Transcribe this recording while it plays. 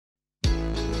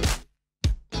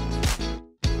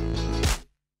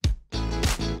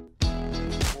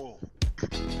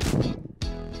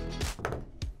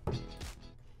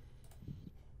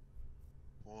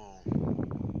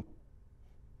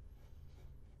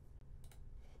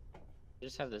I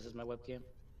just have this as my webcam.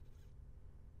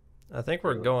 I think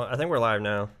we're going. I think we're live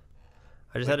now.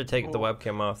 I just had to take the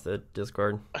webcam off the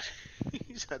Discord. I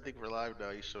think we're live now.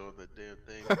 You showing the damn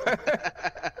thing.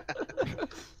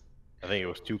 I think it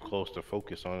was too close to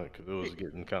focus on it because it was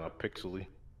getting kind of pixely.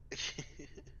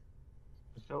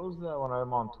 It shows that when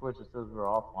I'm on Twitch, it says we're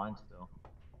offline still.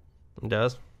 It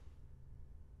does?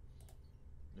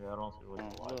 Yeah, I don't see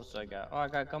what What else I got? Oh, I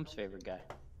got Gump's favorite guy.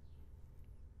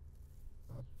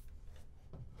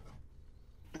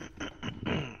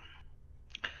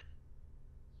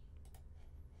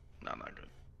 No, not good.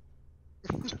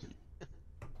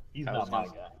 He's I not was my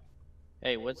gonna- guy.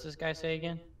 Hey, what's this guy say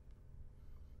again?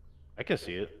 I can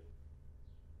see it.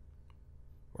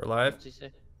 We're live? What's he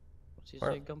say? What's he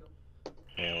Where- say, Gump?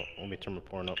 Yeah, let me turn my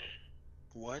porn up.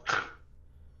 What?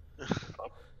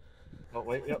 Oh,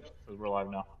 wait, yep. Says we're live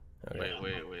now. Okay.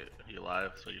 Wait. You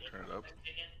live, so you turn it up?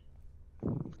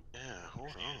 Yeah, hold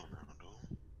on.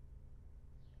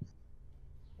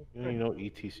 You know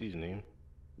ETC's name.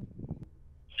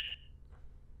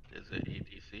 Is it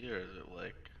ETC or is it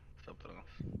like something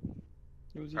else?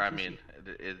 Who's Or, I ETC? mean,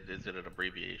 is it an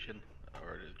abbreviation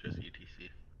or is it just ETC?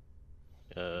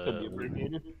 Could be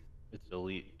abbreviated. It's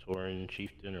Elite Tauren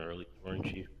Chieftain or Elite Tauren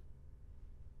Chief.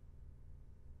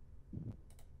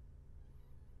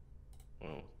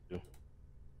 Oh, do.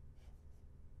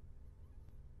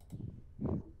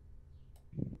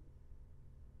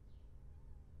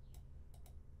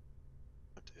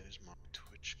 What is my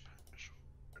Twitch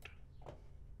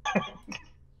password?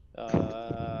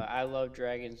 I love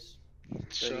dragons.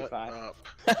 Shut 35. up.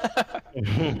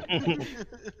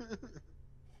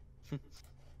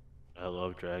 I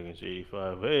love Dragons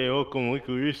 85. Hey, welcome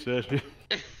weekly reset.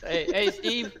 Hey,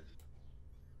 Steve.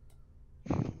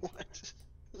 What?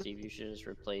 Steve, you should just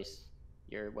replace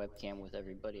your webcam with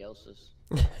everybody else's.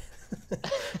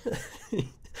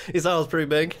 You saw it was pretty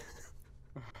big.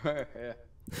 Yeah.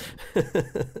 I don't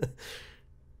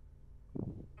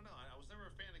know. I was never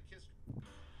a fan of Kiss.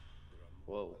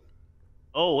 Whoa.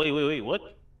 Oh, wait, what?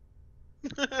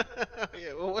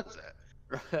 Yeah, what was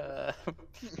that?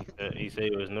 He said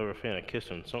he was never a fan of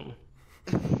kissing something.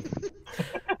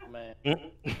 Man.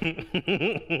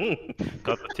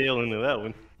 Got the tail into that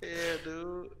one. Yeah,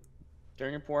 dude.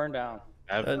 Turn your porn down.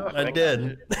 I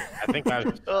did. I think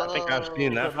I've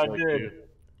seen that I flick. did. Too.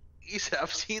 You said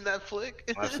I've seen that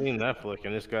flick? I've seen that flick,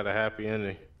 and it's got a happy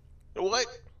ending. What?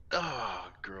 Oh,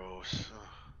 gross.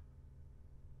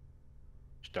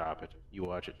 Stop it. You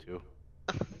watch it too.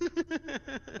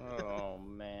 Oh,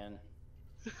 man.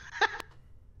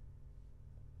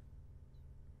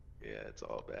 Yeah, it's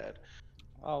all bad.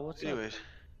 Oh, what's Anyways, up?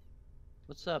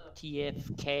 What's up,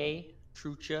 TFK?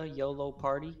 Trucha YOLO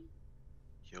party?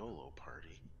 YOLO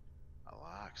party. I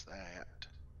likes that.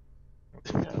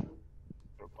 What's up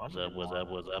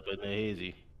in the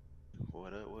hazy?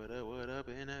 What up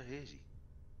in a hizzy?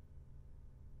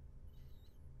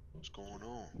 What's going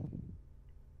on?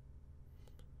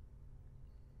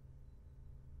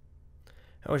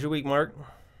 How was your week, Mark?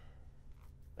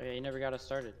 Oh, yeah, you never got us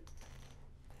started.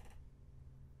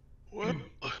 What?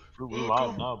 We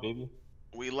live now, baby.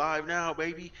 We live now,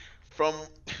 baby, from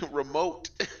remote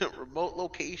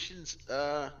locations.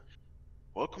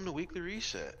 Welcome to Weekly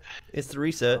Reset. It's the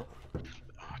reset.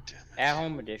 Oh, damn At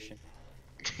home edition.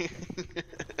 it.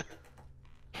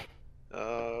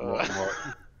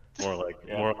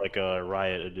 More like a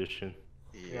riot edition.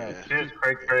 Yeah. Cheers,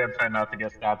 Craig Perry. I'm trying not to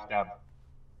get stabbed.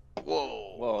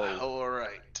 Whoa. Whoa. All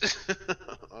right.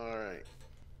 All right.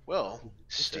 Well,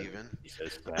 Steven. He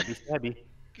says stabby.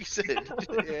 You said,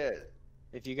 yeah.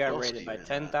 If you got Well, rated by Steven,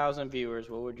 10,000 viewers,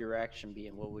 what would your reaction be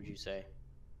and what would you say?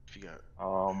 If you got.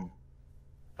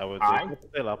 I would Hi.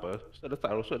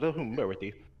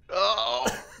 Oh.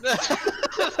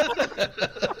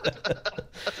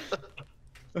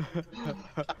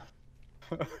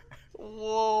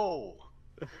 Whoa.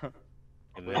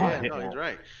 And then, Yeah, no, he's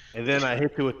right. and then I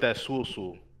hit you with that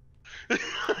swool.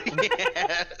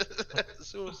 Yeah.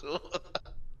 So.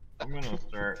 I'm gonna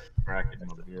start cracking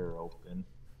the beer open.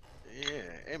 Yeah.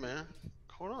 Hey, man.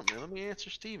 Hold on, man. Let me answer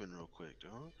Steven real quick,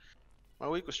 dude. My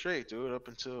week was straight, dude, up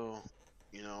until,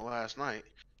 last night.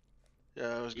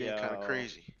 Yeah, it was getting kind of Yo.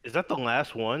 crazy. Is that the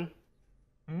last one?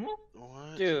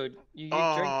 What? Dude, you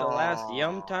drank the last Oh.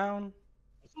 Yum Town?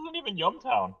 This isn't even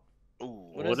Yumtown. Ooh.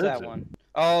 What What is is that it? one?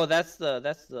 Oh, that's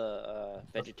the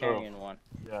vegetarian one.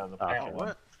 Yeah, the Oh, pink one.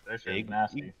 What? That shit Hey, is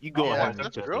nasty. you go Yeah, ahead.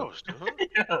 that's gross, dude.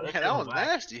 Yeah, Yeah, that was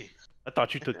nasty. I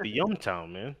thought you took the Yum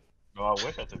Town, man. No, I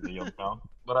wish I took the Yumtown.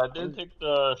 But I did take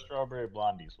the strawberry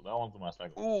blondie, so that one's my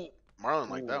second. Ooh, Marlon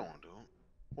liked that Ooh. one, dude.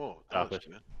 Whoa, that Stop looks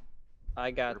it. good.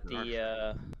 I got Urban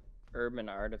the Urban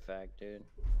artifact, dude.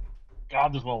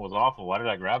 God, this one was awful. Why did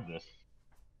I grab this?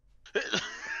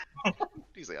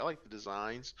 He's like, I like the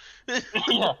designs.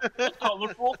 Yeah, it's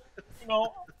colorful. You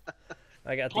know,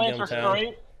 I got the plants are Yumtown.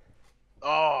 straight.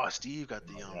 Oh, Steve got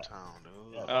the Oh, Young yeah. Town,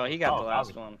 dude. Yeah, Oh, he got the oh,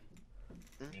 last obviously. one.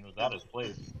 I mean, it was at his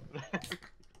place.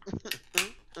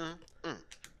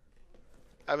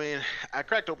 I mean, I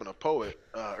cracked open a poet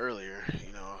earlier.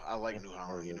 You know, I like New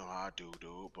Holland. You know how I do,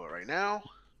 dude. But right now,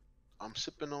 I'm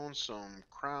sipping on some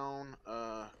Crown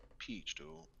peach, dude.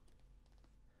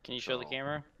 Can you show the So-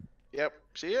 camera? Yep.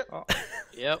 See it? Oh,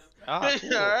 yep. Ah, All cool.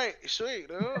 right. Sweet,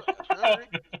 dude. All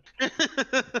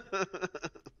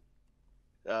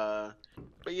right.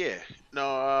 But yeah,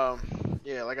 no,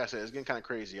 yeah, like I said, it's getting kind of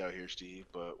crazy out here, Steve.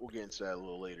 But we'll get into that a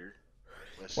little later.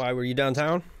 Why were you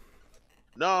downtown?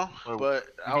 No, Wait, but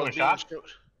you I was doing being. shots?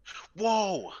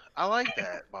 Whoa, I like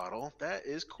that bottle. That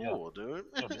is cool, dude.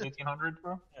 Yeah, the 1800s,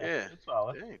 bro. Yeah. It's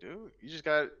solid. Dang, dude, you just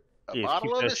got a Yeah, bottle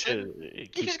keep of that it. shit. You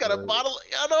Keep just got a that- bottle.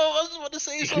 I know. I was just about to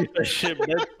say Keep something. that shit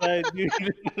bedside, dude.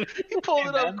 He pulled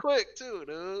it Hey, up man. quick too,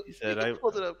 dude. He said, He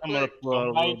pulled it up I'm gonna quick. pull out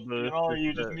a Some little nights, bit. you of know, shit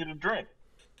you just that- need a drink.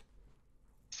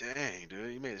 Dang,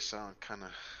 dude, you made it sound kind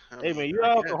of. Hey man, you're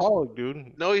alcoholic,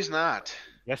 dude. No, he's not.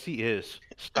 Yes, he is.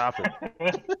 Stop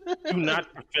it. Do not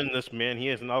defend this man. He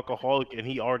is an alcoholic, and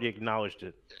he already acknowledged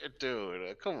it.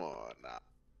 Dude, come on now.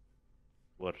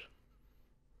 What?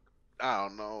 I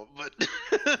don't know, but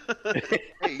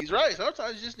hey, he's right.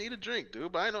 Sometimes you just need a drink,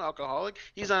 dude. But I ain't no alcoholic.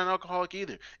 He's not an alcoholic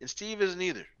either, and Steve isn't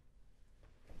either.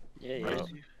 Yeah, yeah. Right,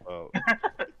 Well,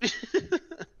 Steve?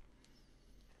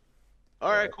 All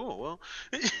right, cool. Well,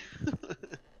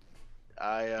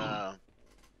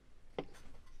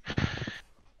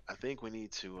 I think we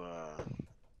need to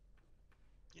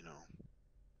you know,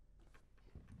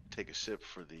 take a sip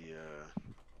for the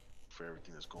for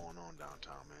everything that's going on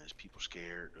downtown, man. There's people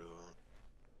scared.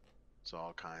 It's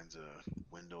all kinds of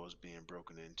windows being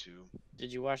broken into.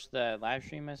 Did you watch the live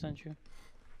stream I sent you?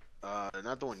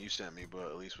 Not the one you sent me, but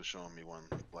at least was showing me one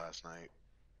last night.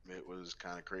 It was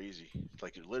kind of crazy.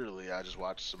 Like literally, I just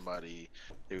watched somebody.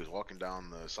 They was walking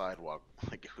down the sidewalk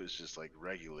like it was just like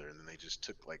regular, and then they just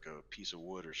took like a piece of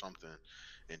wood or something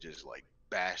and just like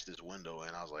bashed this window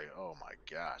in. I was like, oh my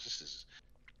gosh, this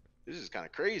is kind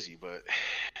of crazy, but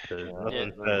there's Yeah,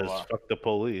 nothing there's a says lot. fuck the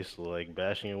police like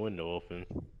bashing a window open.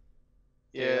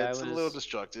 yeah, Dude, I it's a little was-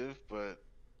 destructive. But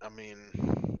I mean,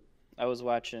 I was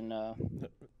watching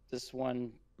this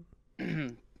one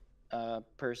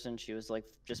person. She was like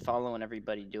just following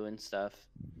everybody doing stuff.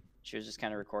 She was just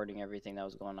kind of recording everything that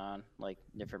was going on, like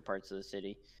different parts of the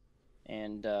city.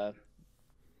 And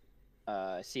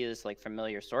I see this like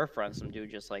familiar storefront. Some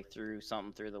dude just like threw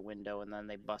something through the window, and then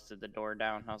they busted the door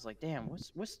down. I was like, "Damn,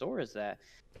 what store is that?"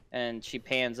 And she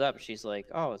pans up. She's like,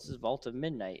 "Oh, this is Vault of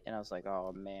Midnight." And I was like,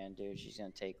 "Oh man, dude, she's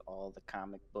gonna take all the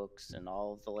comic books and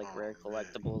all of the like Oh, rare man.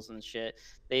 collectibles and shit."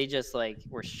 They just like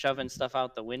were shoving stuff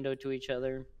out the window to each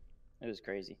other. It was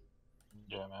crazy.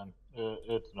 Yeah, man,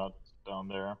 it's nuts down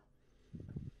there.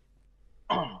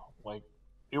 Like,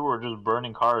 people were just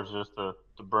burning cars just to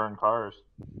burn cars.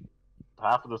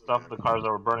 Half of the stuff, the cars that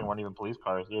were burning weren't even police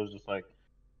cars. It was just like,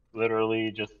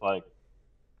 literally just like,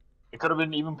 it could have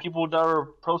been even people that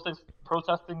were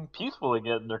protesting peacefully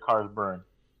getting their cars burned,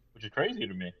 which is crazy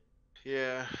to me.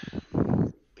 yeah,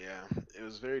 it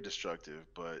was very destructive.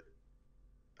 But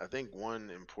I think one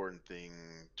important thing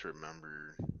to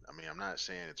remember. I mean, I'm not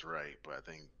saying it's right, but I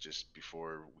think just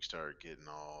before we start getting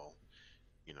all,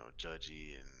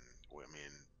 judgy and well, I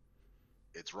mean,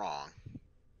 it's wrong,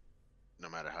 no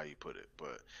matter how you put it.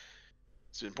 But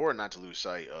it's important not to lose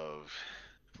sight of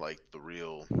like the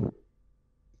real,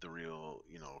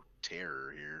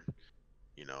 terror here.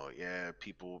 Yeah,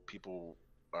 people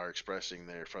are expressing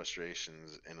their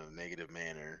frustrations in a negative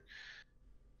manner,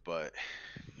 but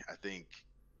I think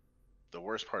the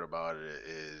worst part about it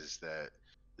is that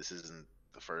this isn't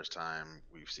the first time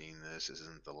we've seen this. This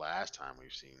isn't the last time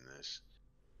we've seen this.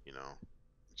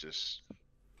 Just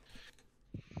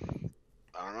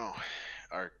I don't know.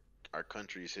 Our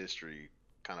country's history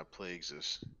kind of plagues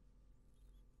us.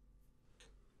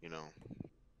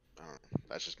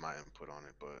 That's just my input on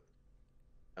it. But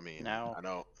I mean, Now- I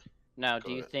know. Now, Go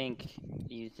do you ahead.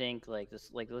 think like this,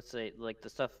 like let's say like the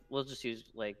stuff, we'll just use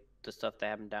like the stuff that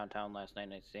happened downtown last night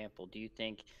as an example. Do you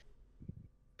think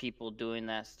people doing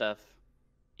that stuff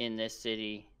in this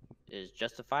city is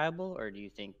justifiable, or do you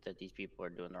think that these people are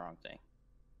doing the wrong thing?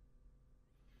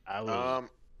 I was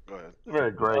Go ahead. It's a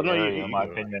very gray Oh, no, you- area, in my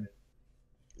you- opinion.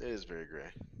 It is very gray.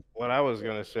 what I was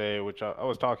gonna say, which I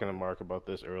was talking to Mark about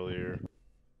this earlier.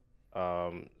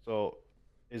 So,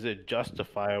 is it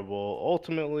justifiable?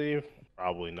 Ultimately,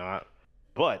 probably not.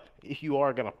 But if you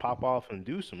are gonna pop off and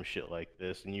do some shit like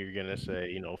this, and you're gonna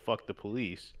say, fuck the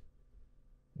police,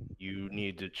 you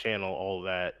need to channel all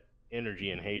that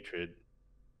energy and hatred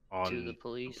on To the the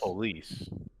police. police.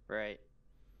 Right.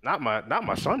 Not my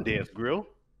Sundance grill.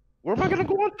 Where am I gonna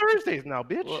go on Thursdays now,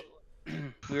 bitch? Well,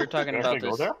 we were talking You about actually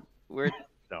go this. there? We're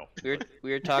No.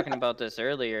 we were talking about this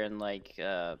earlier, and like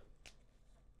a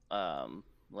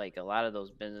lot of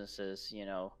those businesses,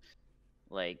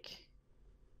 like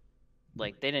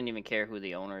they didn't even care who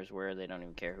the owners were. They don't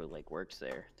even care who like works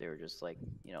there. They were just like,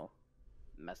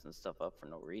 messing stuff up for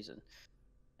no reason.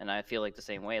 And I feel like the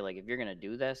same way. Like if you're gonna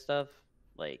do that stuff,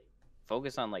 like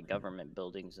focus on like government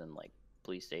buildings and like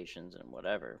police stations and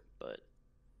whatever. But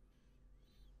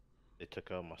They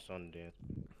took out my Sundance.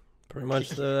 Pretty much,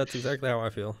 that's exactly how I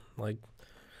feel. Like,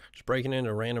 just breaking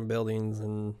into random buildings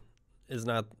and is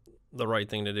not the right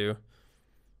thing to do.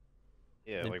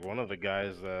 Yeah, like one of the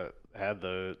guys that had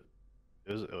it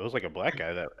was like a black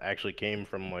guy that actually came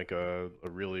from like a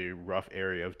really rough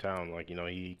area of town. Like,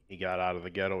 he got out of the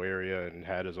ghetto area and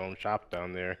had his own shop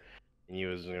down there, and he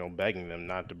was, begging them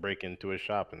not to break into his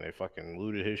shop, and they fucking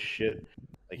looted his shit.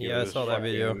 Like, Yeah, I saw that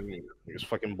video. It was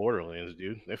fucking Borderlands,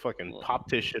 dude. They fucking Well,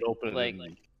 popped his shit open. like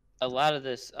and a lot of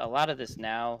this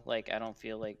now, like I don't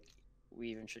feel like we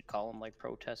even should call them like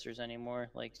protesters anymore.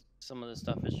 Like some of the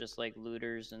stuff is just like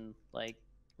looters and like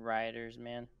rioters,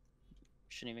 man.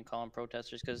 Shouldn't even call them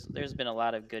protesters because there's been a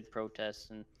lot of good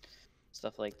protests and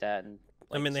stuff like that. And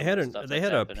I like, mean, some of the stuff they that's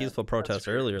had a happening. peaceful protest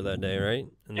fair. earlier that day, right?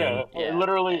 And Yeah, Yeah, it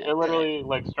literally yeah.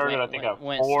 like started. I think at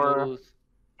 4. Smooth.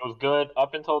 It was good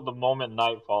up until the moment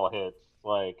nightfall hits.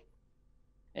 Like,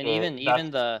 And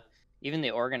even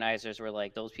the organizers were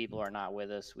like, those people are not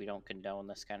with us. We don't condone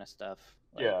this kind of stuff.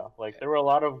 Like, yeah, like there were a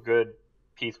lot of good,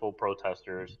 peaceful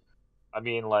protesters. I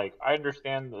mean, like I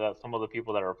understand that some of the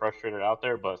people that are frustrated out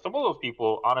there, but some of those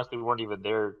people honestly weren't even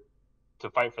there to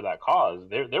fight for that cause.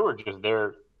 They were just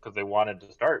there because they wanted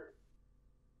to start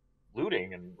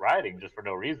looting and rioting just for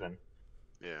no reason.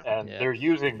 Yeah. And they're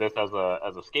using this as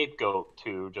a scapegoat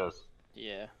to just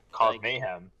cause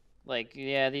mayhem. Like,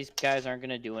 yeah, these guys aren't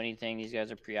gonna do anything. These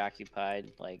guys are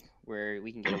preoccupied. Like, where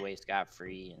we can get away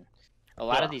scot-free. And a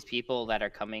lot of these people that are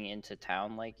coming into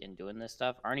town, like, and doing this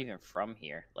stuff, aren't even from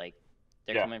here. Like,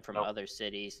 they're coming from other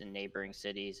cities and neighboring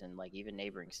cities and like even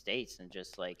neighboring states, and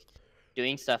just like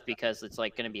doing stuff because it's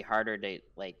like gonna be harder to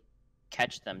like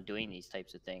catch them doing these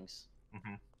types of things.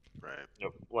 Mm-hmm. Right.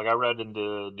 Yep. Like I read in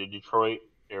the Detroit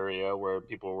area where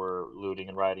people were looting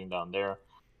and rioting down there,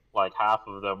 like half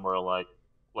of them were like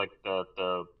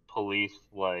the police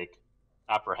like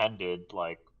apprehended,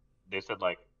 like they said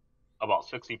like about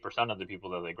 60% of the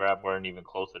people that they grabbed weren't even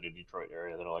close to the Detroit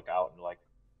area. They're like out in like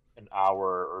an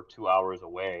hour or 2 hours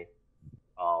away.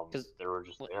 They were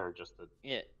just there just to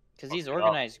because these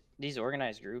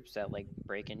organized groups that like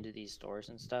break into these stores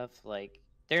and stuff, like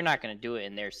they're not gonna do it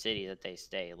in their city that they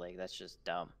stay. Like that's just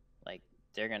dumb. Like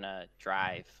they're gonna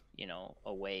drive,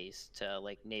 a ways to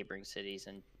like neighboring cities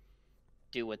and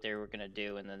do what they were gonna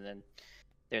do, and then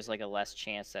there's like a less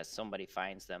chance that somebody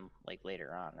finds them like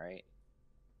later on, right?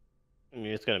 I mean,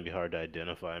 it's gonna be hard to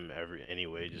identify them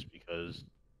anyway, just because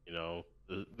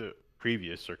the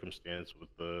previous circumstance with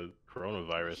the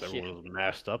coronavirus, everyone was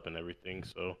masked up and everything.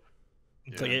 So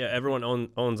everyone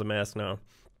owns a mask now.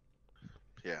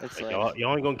 Yeah. It's like, like,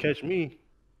 y'all ain't gonna catch me.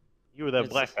 You were that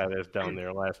black guy that's down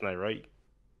there last night, right?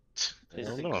 I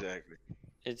don't know. Exactly.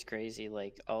 it's crazy.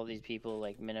 Like all these people,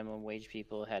 like minimum wage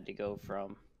people, had to go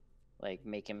from like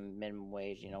making minimum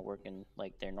wage, working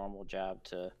like their normal job,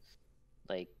 to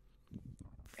like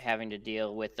having to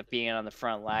deal with being on the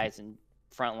front lines and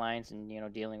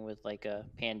dealing with like a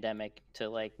pandemic, to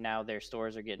like now their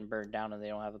stores are getting burned down and they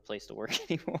don't have a place to work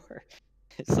anymore.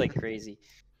 It's like crazy.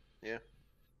 Yeah.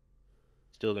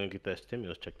 Still gonna get that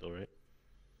stimulus check though, right?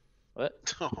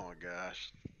 What? Oh my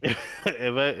gosh.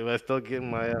 If I still getting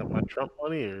my my Trump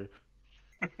money, or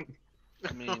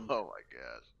I mean, Oh my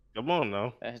gosh. come on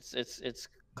now. it's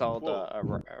called a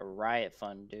riot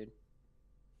fund, dude.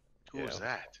 Who's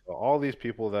that? So all these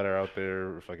people that are out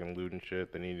there fucking looting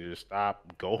shit, they need to just stop,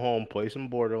 go home, play some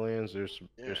Borderlands. There's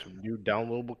some new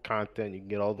downloadable content. You can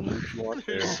get all the loot you want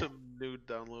there. There's some new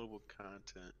downloadable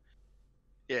content.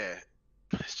 Yeah.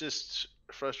 It's just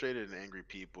frustrated and angry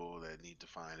people that need to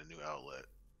find a new outlet.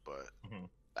 But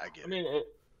I get I mean,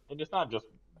 and it's not just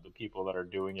the people that are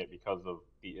doing it because of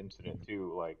the incident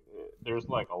too. Like, there's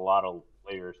like a lot of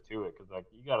layers to it, because like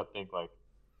you got to think like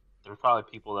there's probably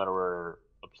people that were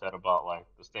upset about like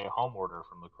the stay-at-home order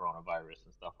from the coronavirus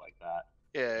and stuff like that.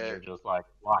 Yeah. And they're just like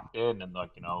locked in, and like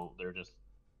they're just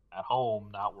at home,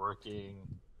 not working.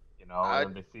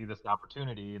 And they see this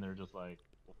opportunity, and they're just like,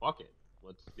 well, fuck it,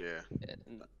 Yeah.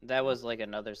 That was like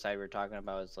another side we're talking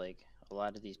about. Is like a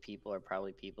lot of these people are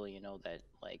probably people that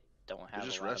like don't They're have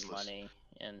just a lot of restless. money,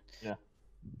 and Yeah.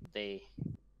 they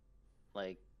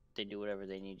like they do whatever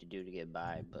they need to do to get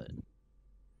by. But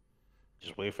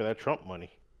Just wait for that Trump money,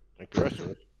 like the rest of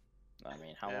us. I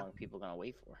mean, how Yeah. long are people gonna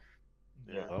wait for?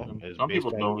 Yeah. Well, And it's some based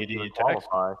people on don't media even tax.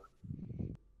 qualify.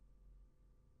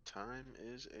 Time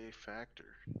is a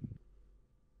factor.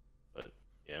 But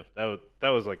yeah, that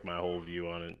was like my whole view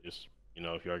on it. Just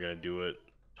if you are gonna do it,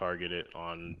 target it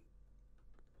on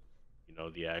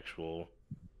the actual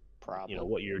Problem.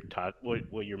 what your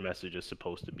what your message is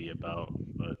supposed to be about.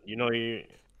 But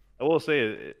I will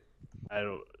say I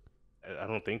don't I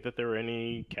don't think that there were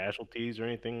any casualties or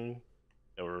anything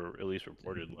that were at least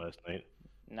reported last night.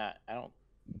 Not. I don't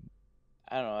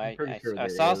know. I'm pretty sure I there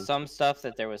saw is. some stuff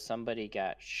that there was somebody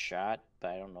got shot,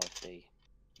 but I don't know if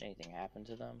anything happened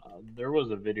to them. There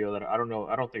was a video that I don't know.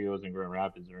 I don't think it was in Grand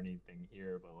Rapids or anything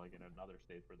here, but like in another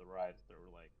state for the riots, there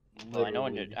were like Well, I know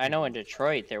in literally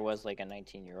Detroit there was like a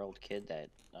 19-year-old kid that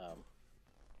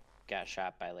got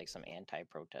shot by like some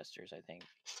anti-protesters. I think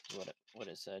is what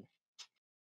it said.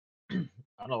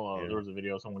 I know Yeah. there was a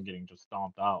video of someone getting just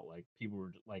stomped out. Like people were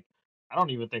just, like, I don't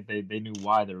even think they knew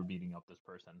why they were beating up this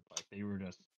person. Like they were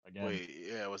just again. Wait,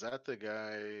 yeah, was that the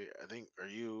guy? I think, are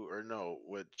you or no?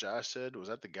 What Josh said, was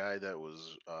that the guy that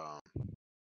was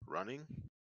running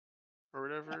or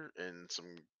whatever, and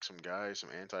some guys, some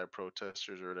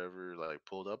anti-protesters or whatever, like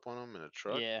pulled up on him in a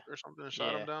truck Yeah. or something and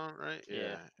shot him Yeah. down, right?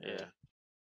 Yeah.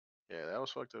 Yeah, that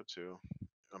was fucked up too.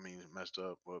 I mean, messed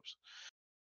up. Whoops.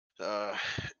 Uh,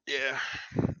 yeah.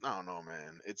 I don't know,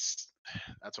 man. That's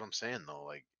what I'm saying though.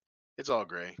 Like, it's all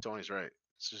gray. Tony's right.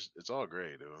 It's all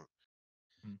gray, dude.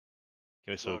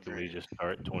 Okay, It's so all can gray. we just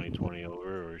start 2020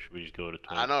 over, or should we just go to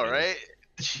I know, 2010? right?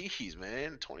 Jeez,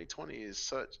 man. 2020 is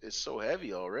so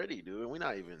heavy already, dude. We're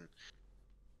not even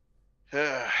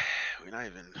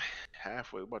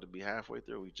halfway. We're about to be halfway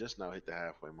through. We just now hit the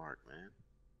halfway mark, man.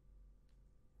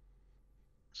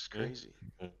 It's Yeah. crazy.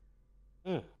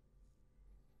 Hmm.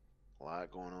 A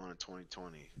lot going on in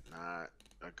 2020. Not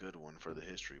a good one for the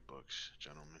history books,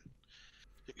 gentlemen.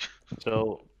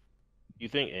 So, you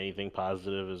think anything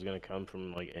positive is gonna come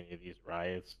from like any of these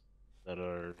riots that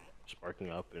are sparking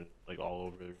up in like all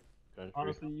over the country?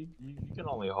 Honestly, you can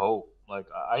only hope. Like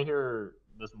I hear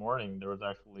this morning there was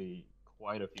actually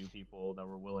quite a few people that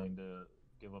were willing to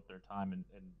give up their time, and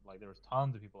like there was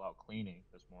tons of people out cleaning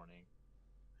this morning.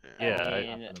 Yeah, After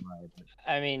the riot.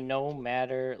 I mean, no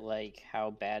matter like how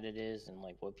bad it is and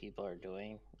like what people are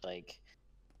doing, like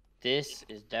this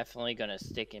is definitely gonna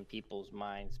stick in people's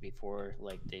minds before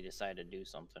like they decide to do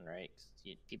something, right?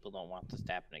 'Cause people don't want this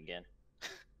to happen again.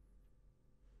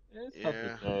 It's tough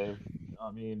to say.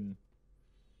 I mean,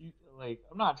 like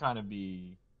I'm not trying to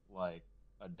be like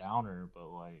a downer, but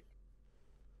like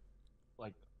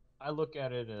I look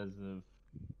at it as if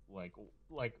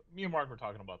like me and Mark were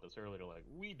talking about this earlier. Like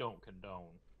we don't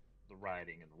condone the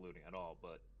rioting and the looting at all,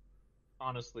 but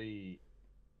honestly,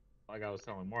 like I was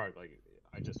telling Mark, like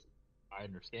I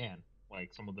understand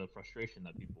like some of the frustration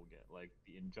that people get, like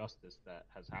the injustice that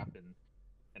has happened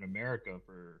in America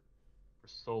for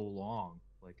so long.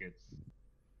 Like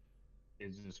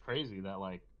it's just crazy that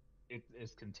like it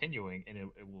is continuing and it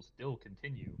will still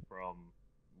continue from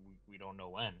we don't know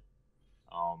when.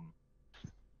 Um,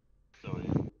 so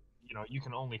you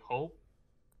can only hope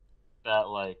that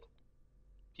like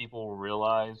people will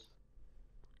realize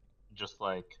just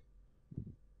like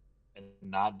and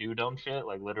not do dumb shit,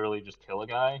 like literally just kill a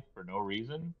guy for no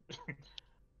reason.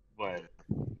 But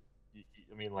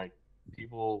I mean, like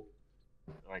people,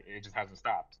 like it just hasn't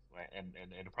stopped, like, and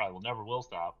it probably will never will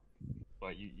stop.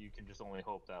 But you can just only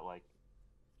hope that like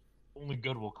only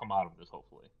good will come out of this,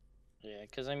 hopefully. Yeah,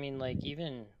 because I mean, like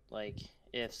even like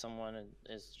if someone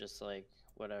is just like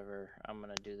whatever, I'm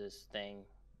gonna do this thing.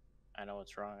 I know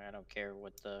it's wrong. I don't care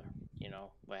what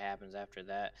what happens after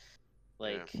that.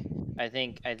 Like I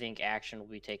think action will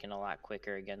be taken a lot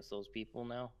quicker against those people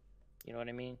now. You know what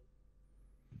I mean?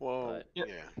 Well, But Yeah.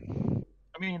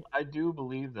 I mean, I do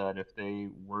believe that if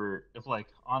like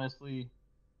honestly,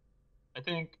 I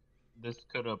think this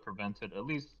could have prevented at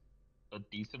least a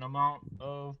decent amount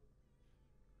of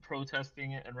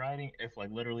protesting and rioting if like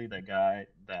literally that guy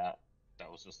that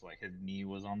was just like his knee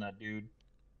was on that dude.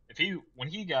 If he when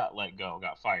he got let go,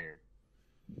 got fired,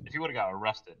 if he would have got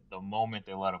arrested the moment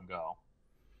they let him go,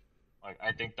 like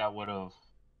I think that would have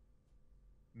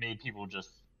made people just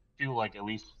feel like at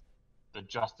least the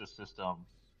justice system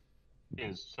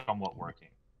is somewhat working.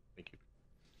 Thank you.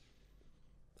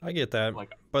 I get that,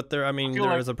 Like but I mean, feel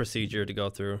there like is a procedure to go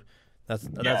through.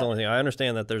 That's the only thing. I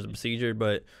understand that there's a procedure,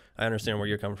 but I understand where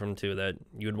you're coming from too. That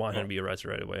you would want him to be arrested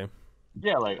right away.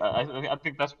 Yeah, like I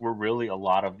think that's where really a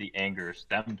lot of the anger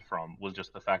stemmed from, was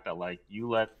just the fact that like you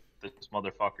let this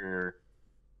motherfucker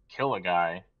kill a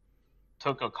guy,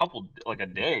 took a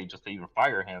day just to even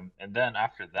fire him, and then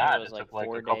after that it was it like took like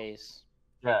 4 a couple. days.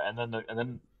 Yeah, and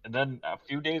then a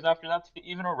few days after that to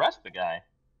even arrest the guy,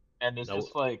 and it's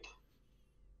just like.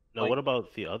 Now, what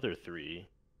about the other 3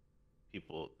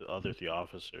 people, the other 3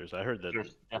 officers? I heard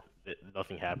that, that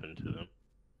nothing happened to them.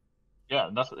 Yeah,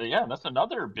 that's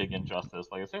another big injustice.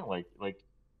 Like I say, like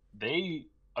they,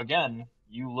 again,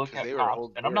 you look at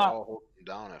cops, and I'm not all holding them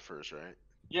down at first, right?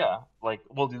 Yeah, like,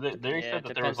 well, they said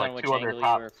that there was like 2 other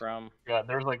cops. Yeah,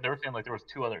 there was like, they were saying like there was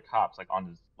 2 other cops like on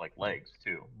his like legs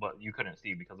too, but you couldn't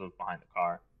see because it was behind the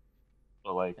car.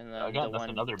 But like, And then again,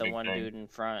 that's another big thing. The one dude in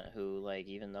front who, like,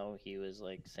 even though he was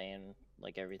like saying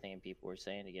like everything people were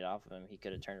saying to get off of him, he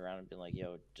could have turned around and been like,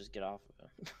 "Yo, just get off of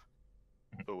him."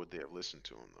 But would they have listened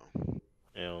to him though?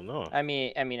 Hell no. I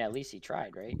mean, at least he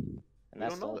tried, right? And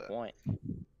that's the whole point.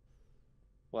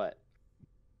 What?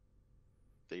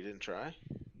 They didn't try?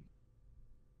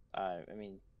 I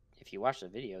mean, if you watch the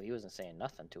video, he wasn't saying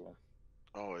nothing to him.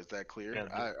 Oh, is that clear? Yeah,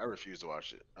 I refuse to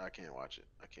watch it. I can't watch it.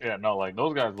 I can't. Yeah, no, like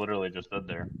those guys literally just stood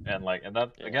there, and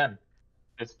that again,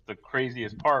 it's the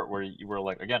craziest part where you were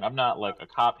like, again, I'm not like a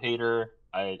cop hater.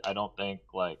 I don't think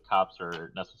like cops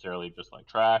are necessarily just like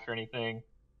trash or anything.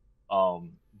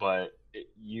 But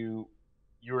you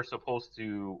were supposed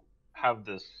to have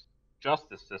this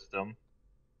justice system,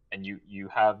 and you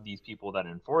have these people that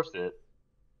enforce it,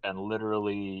 and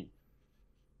literally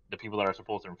the people that are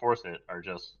supposed to enforce it are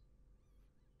just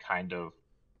kind of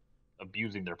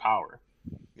abusing their power.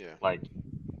 Yeah. Like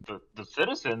the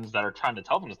citizens that are trying to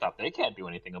tell them to stop, they can't do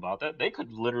anything about that. They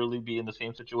could literally be in the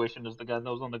same situation as the guy that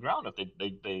was on the ground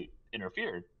if they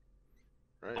interfered.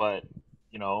 Right. But,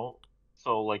 you know,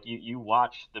 so like you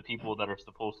watch the people that are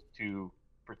supposed to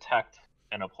protect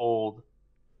and uphold,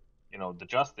 you know, the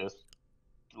justice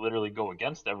literally go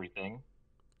against everything.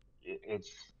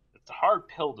 It's a hard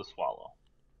pill to swallow.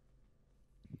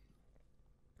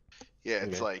 Yeah,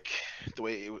 it's like the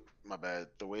way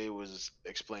the way it was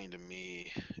explained to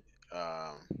me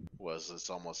was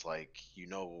it's almost like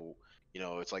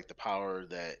it's like the power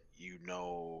that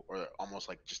or almost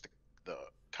like just the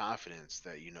confidence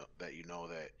that that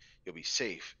you'll be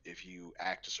safe if you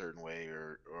act a certain way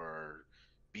or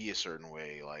be a certain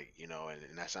way, like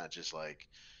and that's not just like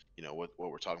what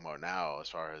we're talking about now as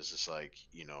far as just like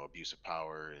abuse of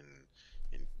power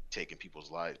and taking people's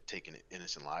lives, taking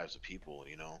innocent lives of people,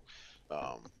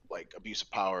 like abuse of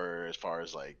power as far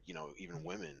as like even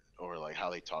women, or like how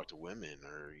they talk to women,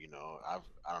 or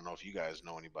I don't know if you guys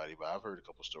know anybody, but I've heard a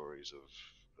couple stories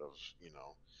of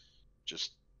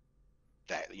just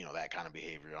that that kind of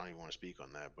behavior. I don't even want to speak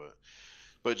on that,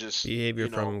 but just behavior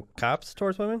from cops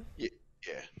towards women. Yeah.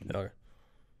 Okay.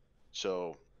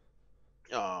 So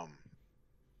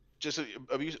just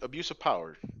abuse of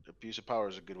power. Abuse of power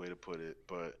is a good way to put it,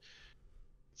 but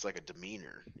it's like a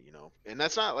demeanor, and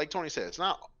that's not, like Tony said, it's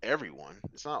not everyone,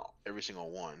 it's not every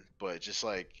single one, but just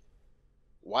like,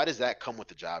 why does that come with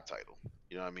the job title?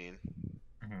 You know what I mean?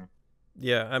 Mm-hmm.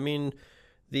 Yeah, I mean,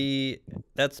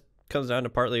 that's comes down to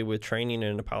partly with training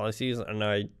and the policies, and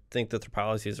I think that the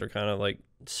policies are kind of like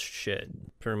shit,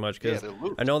 pretty much, because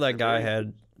I know that guy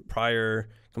had prior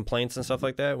complaints and stuff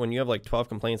like that. When you have like 12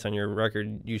 complaints on your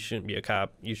record, you shouldn't be a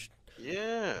cop.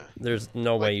 Yeah. There's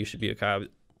no way you should be a cop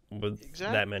with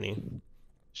that many.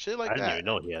 Shit like I that. didn't even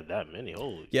know he had that many.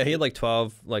 Holy. Yeah, he had like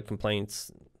 12 like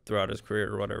complaints throughout his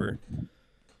career or whatever.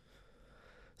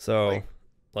 So,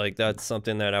 like that's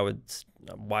something that I would.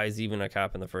 Why is he even a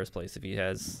cop in the first place if he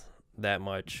has that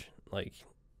much? Like,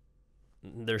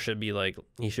 there should be like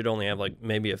he should only have like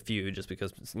maybe a few, just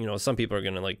because some people are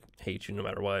gonna like hate you no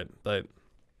matter what. But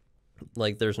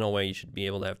like, there's no way you should be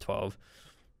able to have 12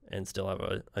 and still have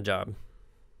a job.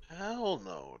 Hell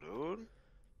no, dude.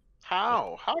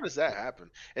 How does that happen?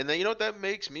 And then what that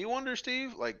makes me wonder,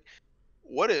 Steve? Like,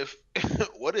 what if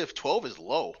 12 is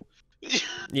low?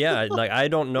 Yeah, like I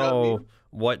don't know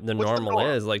what the normal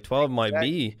is. Like 12 might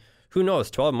be. Who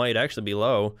knows? 12 might actually be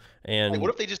low. And like, what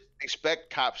if they just expect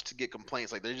cops to get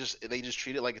complaints? Like they just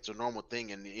treat it like it's a normal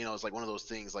thing, and it's like one of those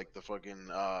things, like the fucking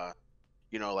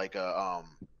like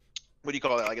what do you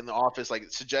call it? Like in the office,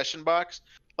 like suggestion box.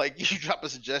 Like you drop a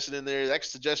suggestion in there. That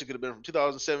suggestion could have been from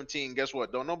 2017. Guess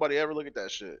what? Don't nobody ever look at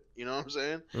that shit. You know what I'm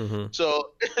saying?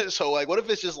 Mm-hmm. So like, what if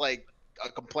it's just like a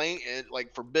complaint and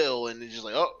like for Bill, and it's just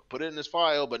like, oh, put it in this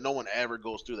file, but no one ever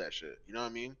goes through that shit. You know what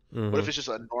I mean? Mm-hmm. What if it's just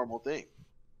a normal thing?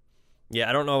 Yeah,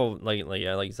 I don't know. Like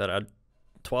you said,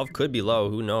 12 could be low.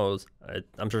 Who knows?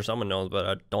 I'm sure someone knows, but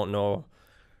I don't know.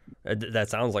 That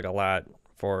sounds like a lot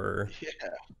for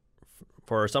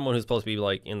someone who's supposed to be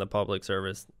like in the public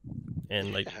service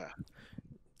and like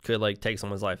could like take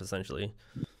someone's life essentially.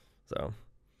 So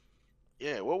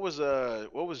Yeah, what was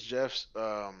Jeff's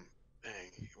dang,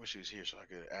 I wish he was here so I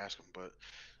could ask him, but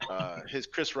his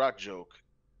Chris Rock joke,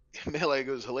 man, like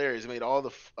it was hilarious. It made all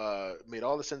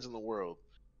the sense in the world.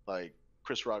 Like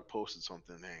Chris Rock posted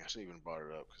something. Dang, I should even brought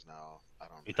it up because now I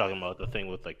don't. You talking about the thing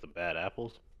with like the bad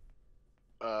apples?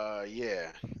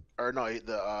 Yeah, or no,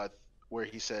 where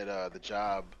he said the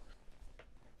job.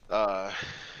 What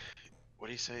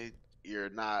did he say? You're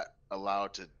not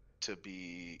allowed to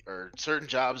be, or certain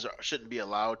jobs shouldn't be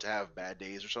allowed to have bad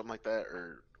days or something like that,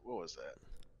 or what was that?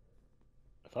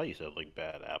 I thought you said like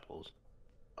bad apples.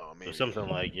 Oh, Or maybe something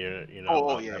like you're not Oh,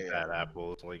 allowed to yeah, have yeah. bad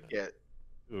apples. Like yeah.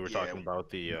 we were Yeah. talking about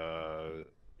the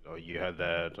you had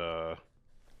that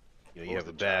you What was have a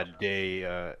the bad job?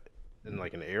 day in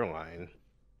like an airline.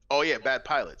 Oh yeah, bad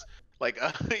pilots. Like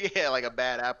yeah, like a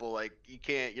bad apple. Like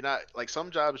you're not like some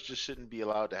jobs just shouldn't be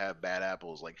allowed to have bad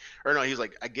apples. Like or no, he's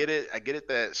like I get it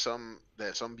that some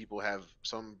people have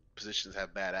some positions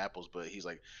have bad apples, but he's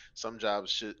like some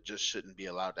jobs shouldn't be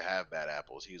allowed to have bad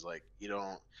apples. He's like you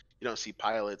don't see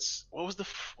pilots. What was the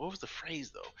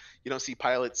phrase though? You don't see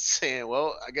pilots saying,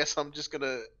 "Well, I guess I'm just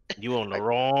gonna." You on the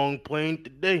wrong plane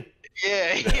today.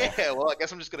 Yeah, yeah. Well, I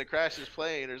guess I'm just gonna crash this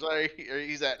plane. Or sorry, or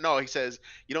he says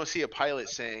you don't see a pilot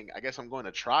saying, "I guess I'm going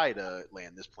to try to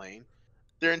land this plane."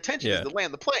 Their intention is yeah. to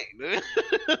land the plane,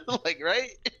 like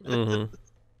right. Mm-hmm.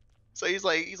 So he's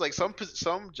like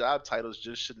some job titles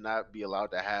just should not be allowed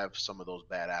to have some of those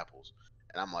bad apples.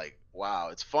 And I'm like, wow,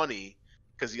 it's funny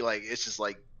because you like it's just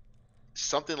like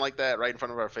something like that right in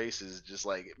front of our faces, just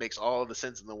like it makes all the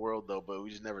sense in the world though, but we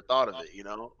just never thought of it,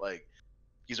 Like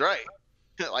he's right.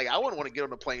 Like I wouldn't want to get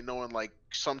on a plane knowing like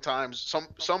sometimes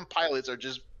some pilots are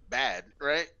just bad,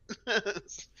 right?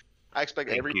 I expect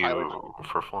Thank every you pilot.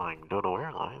 for flying Dodo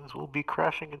Airlines. We'll be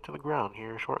crashing into the ground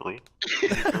here shortly.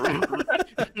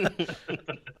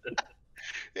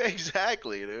 Yeah,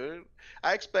 exactly, dude.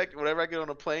 I expect whenever I get on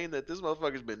a plane that this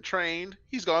motherfucker's been trained.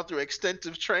 He's gone through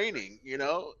extensive training,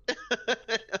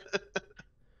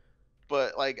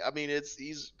 But like, I mean,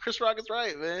 he's Chris Rock is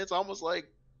right, man. It's almost like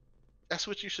that's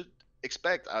what you should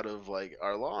expect out of like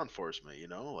our law enforcement,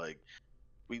 Like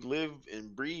we live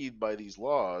and breathe by these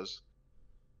laws,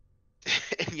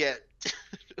 and yet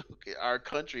our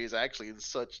country is actually in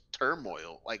such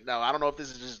turmoil. Like now, I don't know if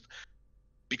this is just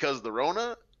because of the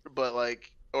Rona, but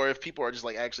like, or if people are just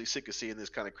like actually sick of seeing this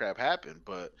kind of crap happen.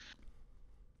 But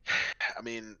I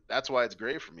mean, that's why it's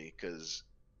great for me because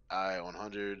I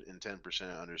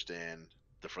 110% understand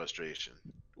the frustration.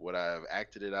 Would I have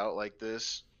acted it out like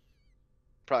this?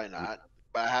 Probably not.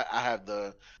 But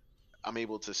I'm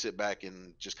able to sit back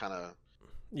and just kind of.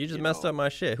 You just messed up my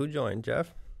shit. Who joined,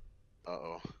 Jeff?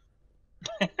 Uh-oh.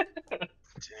 Dang.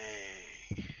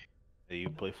 Hey, you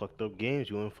play fucked up games,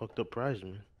 you win fucked up prizes,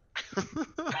 man.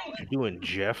 What you doing,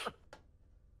 Jeff?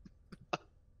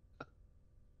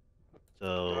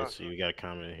 So let's see, we got a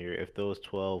comment here. If those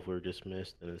 12 were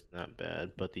dismissed, then it's not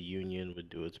bad, but the union would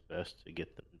do its best to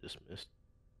get them dismissed.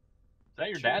 Is that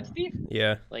your dad, Steve?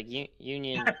 Yeah. Like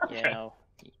union,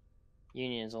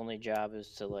 union's only job is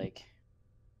to like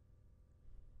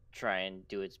try and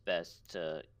do its best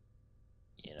to,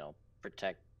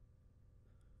 protect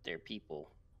their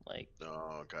people. Like,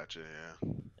 oh, gotcha. Yeah.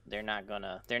 they're not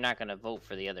gonna vote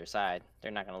for the other side. They're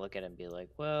not gonna look at it and be like,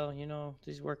 well,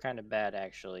 these were kind of bad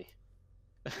actually.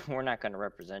 We're not gonna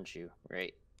represent you,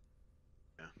 right?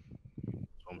 Yeah.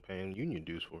 I'm paying union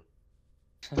dues for.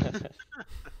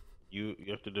 You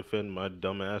have to defend my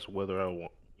dumb ass whether I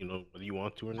want, whether you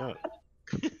want to or not.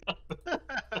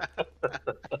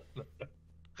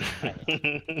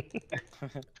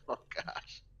 Oh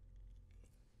gosh.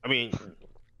 I mean,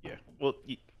 yeah. Well,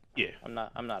 yeah. I'm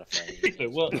not a fan. Of He said,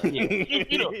 well, yeah.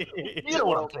 You know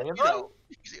what I'm saying, right?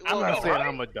 I'm Well, not saying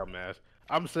I'm a dumbass.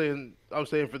 I'm saying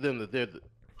for them that they're the,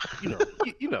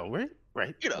 right?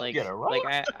 Right. Like, get it right.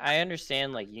 like I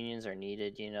understand like unions are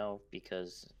needed,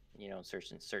 because in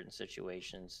certain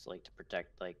situations, like to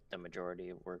protect like the majority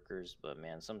of workers. But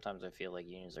man, sometimes I feel like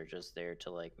unions are just there to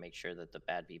like make sure that the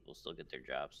bad people still get their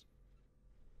jobs.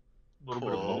 A little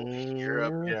bit of both. You're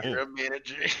a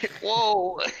manager.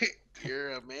 Whoa,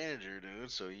 you're a manager, dude.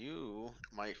 So you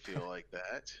might feel like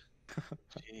that.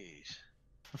 Jeez.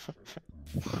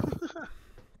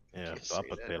 Yeah, Can't say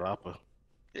Papa that. te lapa.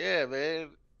 Yeah,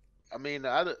 man. I mean,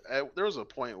 there was a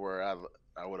point where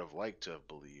I would have liked to have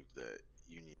believed that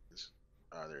unions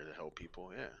are there to help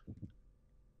people. Yeah.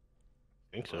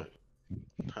 I think so.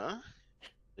 Huh?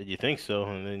 Did you think so?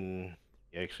 And then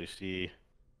you actually see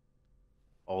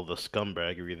all the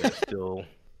scumbaggery that still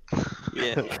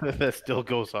Yeah. that still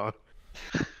goes on.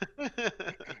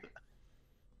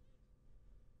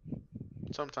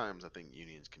 Sometimes I think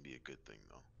unions can be a good thing,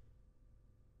 though.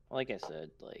 Like I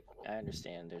said, like I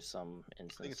understand there's some I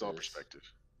instances. think it's all perspective.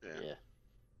 Yeah, Yeah.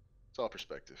 it's all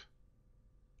perspective.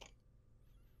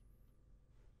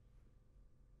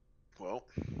 Well,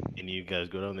 And you guys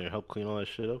go down there and help clean all that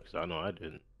shit up? Because I know I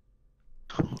didn't.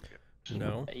 okay.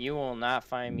 No. You will not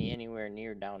find me anywhere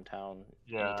near downtown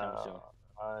anytime Yeah, soon.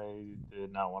 I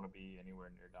did not want to be anywhere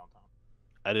near downtown.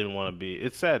 I didn't want to be.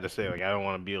 It's sad to say, like I don't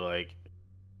want to be like,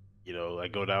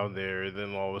 like go down there and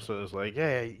then all of a sudden it's like,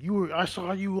 yeah, I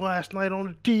saw you last night on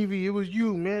the TV. It was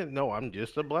you, man. No, I'm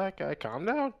just a black guy. Calm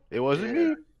down. It wasn't Yeah,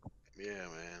 me. yeah,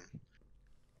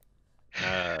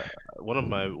 man. One of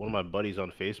my buddies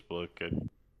on Facebook,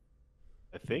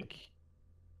 I think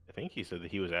he said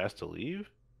that he was asked to leave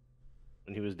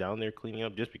when he was down there cleaning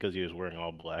up just because he was wearing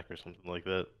all black or something like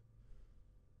that.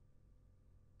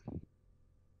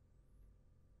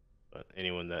 But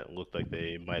anyone that looked like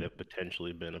they might have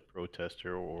potentially been a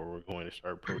protester or were going to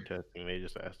start protesting, they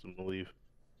just asked them to leave.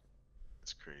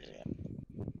 That's crazy. Yeah.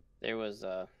 There was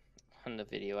on the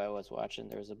video I was watching,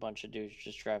 there was a bunch of dudes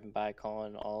just driving by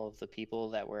calling all of the people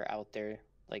that were out there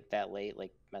like that late,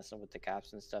 like messing with the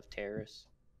cops and stuff, terrorists.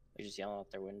 They're just yelling out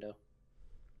their window.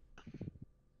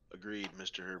 Agreed,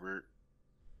 Mr. Herbert.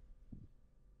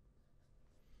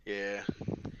 Yeah.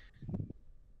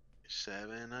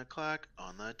 7 o'clock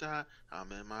on the dot.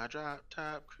 I'm in my drop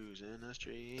top, cruising the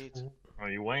streets. Well,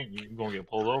 you ain't. You're gonna get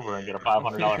pulled over and get a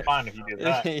 $500 fine if you do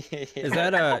that. Is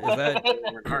that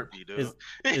Heartbeat, dude.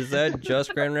 is that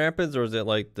just Grand Rapids or is it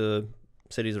like the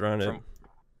cities around it?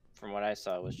 From what I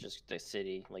saw, it was just the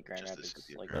city, like Grand Just the Rapids,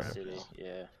 city of like Grand the city. Rapids.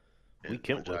 Yeah. We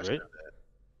Kentwood, right?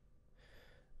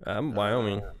 I'm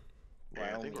Wyoming.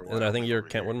 Yeah, I think we're And I think Wyoming you're over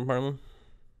here. Kentwood, Marlon.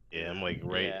 Yeah, I'm like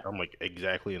right. Yeah. I'm like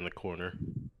exactly in the corner.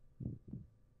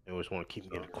 I always want to keep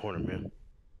me in the corner, man.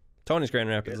 Tony's Grand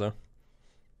Rapids though.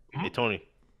 Hey Tony,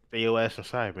 stay your ass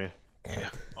inside, man.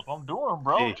 That's what I'm doing,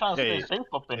 bro. I'm trying to stay safe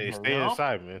up in Hey, here. stay You know?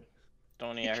 inside, man.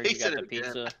 Tony, I heard you got the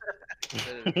pizza.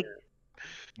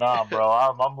 Nah, bro.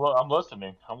 I'm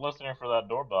listening. I'm listening for that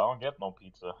doorbell. I don't get no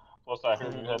pizza. Plus, I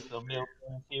heard you had some milk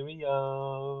and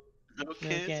cereal. Okay,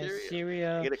 Milk and cereal.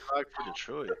 cereal. Get a clock for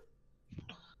Detroit.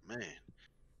 Man.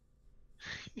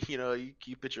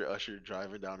 You picture Usher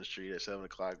driving down the street at 7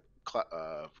 o'clock.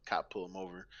 Cop pull him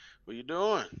over. What you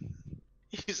doing?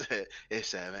 He said, it's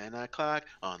 7 o'clock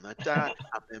on the dot.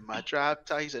 I'm in my drop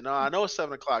top. He said, no, I know it's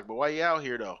 7 o'clock, but why you out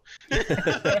here though? It's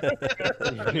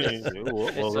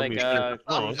like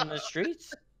cruising the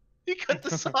streets. He cut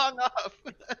the song off.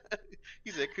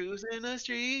 He said, cruising the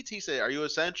streets. He said, are you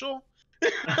essential?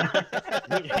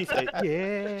 He said,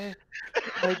 yeah,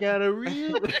 I got a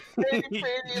real pretty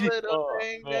little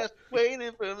thing that's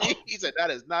waiting for me. He said, that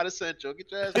is not essential.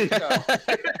 Get your ass in the car.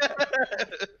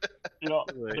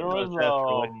 There was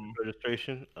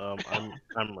registration. I'm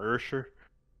Ursher.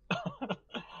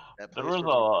 There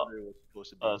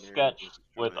was a sketch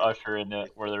with Usher in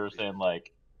it where they were saying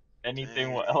like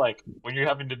anything like when you're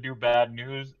having to do bad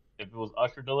news, if it was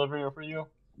Usher delivering it for you,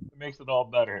 it makes it all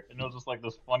better. And it was just like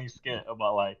this funny skit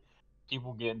about like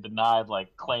people getting denied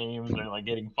like claims or like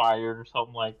getting fired or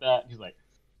something like that. He's like,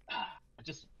 I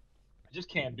just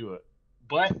can't do it,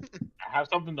 but I have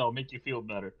something that'll make you feel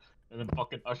better. And then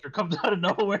fucking Usher comes out of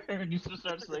nowhere and you just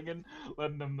start singing,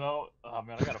 letting them know. Oh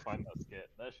man, I gotta find that skit.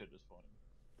 That shit is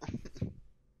funny.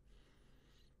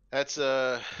 That's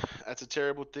a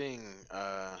terrible thing,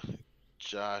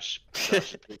 Josh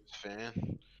is a big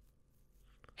fan.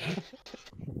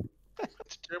 It's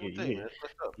a terrible thing, man.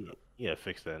 What's up? Yeah,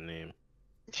 fix that name.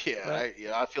 Yeah,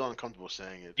 I feel uncomfortable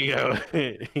saying it. You gotta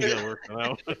work it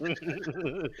out.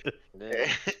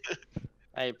 Yeah.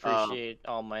 I appreciate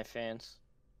all my fans.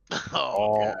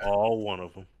 Oh, all one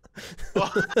of them.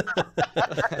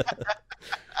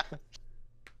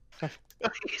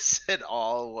 He said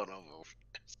all one of them.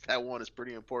 That one is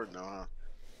pretty important, though, huh?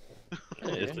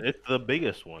 It's the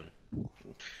biggest one.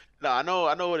 No, I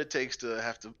know what it takes to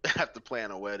have to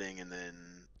plan a wedding and then.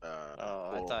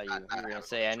 I thought you were gonna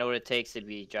say I know what it takes to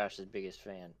be Josh's biggest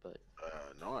fan, but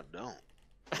no, I don't.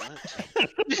 What?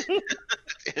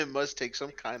 It must take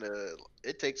some kind of.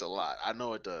 It takes a lot. I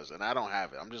know it does, and I don't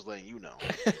have it. I'm just letting you know.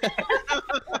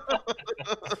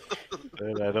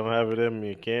 I don't have it in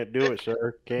me. Can't do it,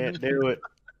 sir. Can't do it.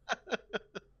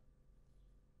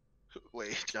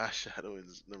 Wait, Josh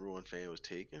Shadow's #1 fan was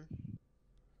taken?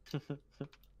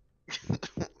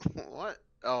 What?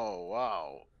 Oh,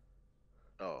 wow.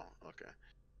 Oh, okay.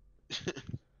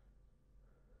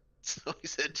 So he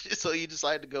said, so you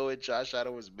decided to go with Josh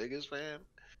Allen was biggest fan?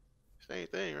 Same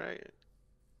thing, right?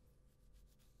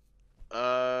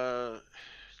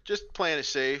 Just playing it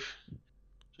safe.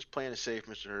 Just playing it safe,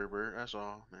 Mr. Herbert. That's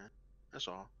all, man. That's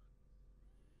all.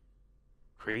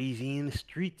 Crazy in the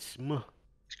streets, ma.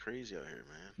 It's crazy out here,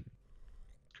 man.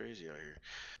 Crazy out here.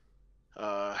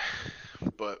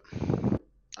 But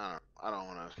I don't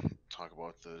want to talk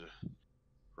about the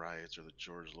riots or the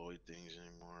George Floyd things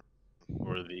anymore.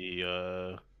 Or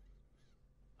the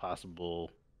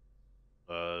possible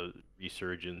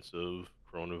resurgence of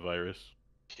coronavirus.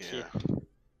 Yeah.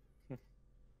 I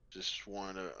just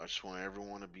want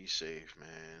everyone to be safe,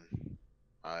 man.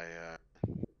 I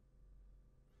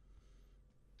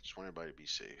just want everybody to be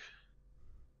safe.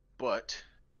 But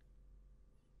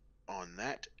on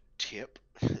that tip,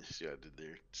 see what I did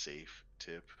there? Safe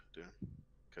tip, dude.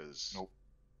 Because Nope.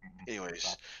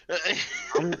 anyways,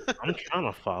 I'm trying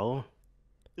to follow.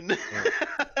 I'm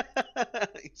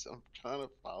trying to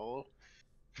follow.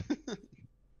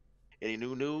 Any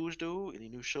new news, dude? Any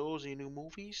new shows? Any new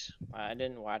movies? I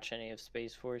didn't watch any of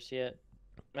Space Force yet.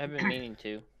 I've been meaning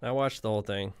to. I watched the whole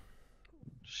thing.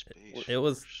 Space It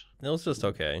was Force. just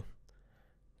okay.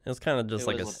 It was kind of just It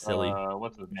like a was, silly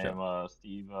What's his name?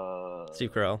 Steve.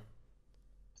 Steve Carell.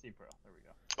 Steve Carell. There we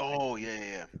go. Oh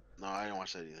yeah. No, I didn't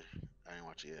watch that either. I didn't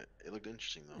watch it yet. It looked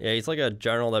interesting though. Yeah, he's like a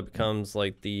general that becomes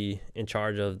like in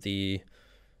charge of the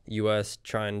U.S.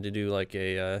 trying to do like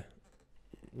a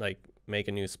like make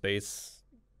a new space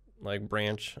like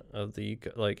branch of the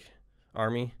like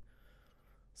army.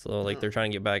 So like they're trying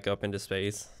to get back up into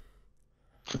space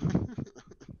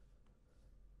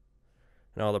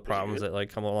and all the problems that like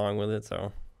come along with it.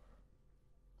 So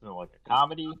Is it like a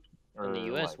comedy? Or And the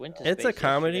U.S. like, went to it's a space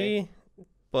comedy,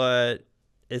 but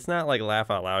it's not like laugh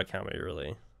out loud comedy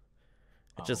really.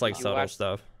 It's just like Did you subtle watch-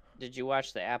 stuff. Did you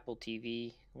watch the Apple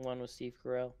TV one with Steve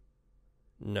Carell?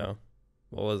 No,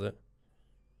 what was it?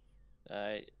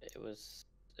 It was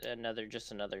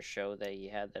just another show that he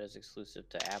had that is exclusive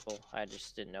to Apple. I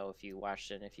just didn't know if you watched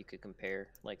it and if you could compare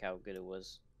like how good it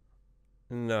was.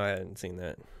 No, I hadn't seen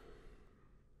that.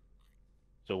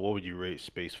 So what would you rate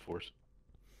Space Force?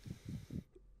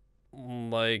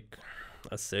 Like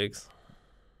a 6.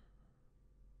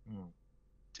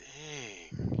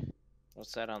 Dang.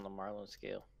 What's that on the Marlon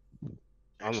scale?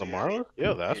 On the Actually, Marlon?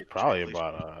 Yeah, that's yeah, probably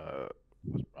translation.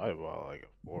 about like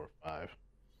a 4 or 5.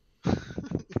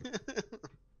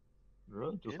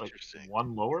 Really? Just like Interesting.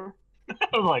 one lower?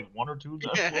 Like one or two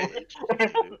less Yeah, lower?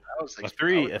 interesting, dude. I was A like,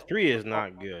 three is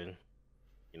not good.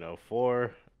 You know,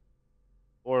 4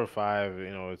 or 5,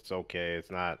 you know, it's okay.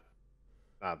 It's not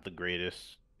the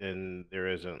greatest. And there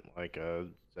isn't like a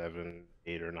 7,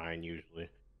 8, or 9 usually.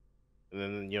 And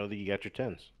then you got your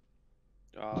 10s.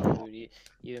 Oh, dude,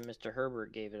 even Mr.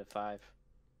 Herbert gave it a 5.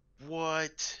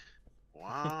 What?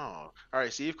 Wow. All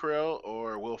right, Steve Carell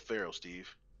or Will Ferrell,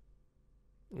 Steve?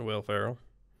 Will Ferrell.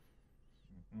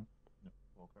 Mhm.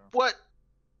 Okay. What?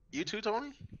 You too,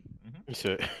 Tony? He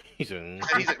said, He said,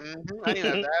 I didn't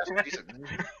even have to ask. He said,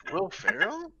 Will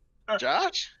Ferrell?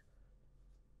 Josh?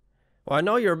 Well, I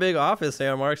know you're a big Office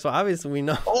fan, Mark, so obviously we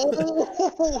know.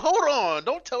 Oh, hold on.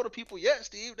 Don't tell the people yet,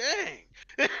 Steve.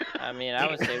 Dang. I mean, I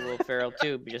would say Will Ferrell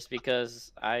too, just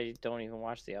because I don't even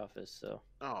watch The Office. So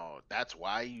Oh, that's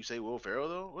why you say Will Ferrell,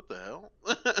 though? What the hell?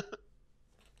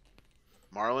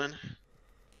 Marlon?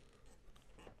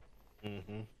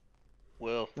 mm-hmm.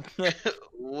 Will.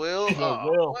 Will? He said Oh,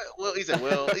 Will. what? Will. He said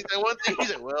Will. He said one thing. He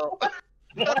said Will.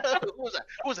 Who was that?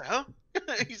 Who was that, huh?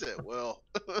 He said Will.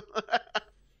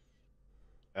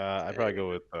 I'd probably go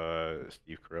with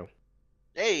Steve Carell.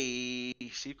 Hey,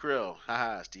 Steve Carell.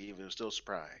 Haha, Steve. It was still a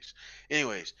surprise.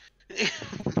 Anyways.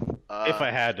 If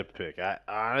I had to pick,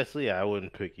 I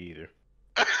wouldn't pick either.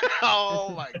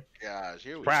 Oh my gosh.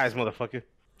 Here we Surprise, go. motherfucker.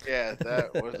 Yeah,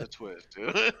 that was a twist,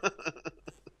 dude.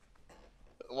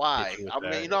 Why? Hit you with I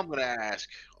mean, that. you know I'm gonna ask.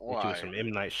 Hit you Why? with some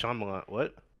M. Night Shyamalan.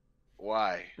 What?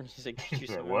 Why? he's like, "Get you Wait,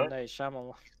 some what? M. Night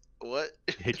Shyamalan." What?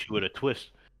 Hit you with a twist.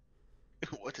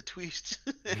 What a twist?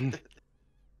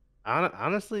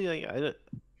 Honestly, like,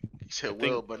 He said I think-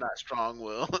 will, but not strong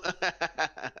will.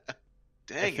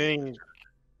 Dang it.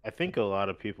 I think a lot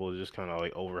of people just kind of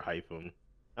like overhype him.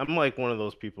 I'm like one of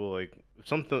those people, like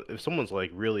if someone's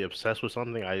like really obsessed with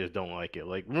something, I just don't like it.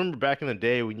 Like, remember back in the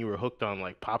day when you were hooked on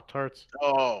like Pop-Tarts?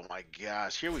 Oh my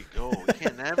gosh, here we go. We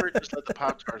can never just let the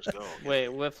Pop Tarts go. Wait,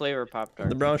 what flavor Pop Tart?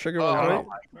 The brown sugar Oh one, right?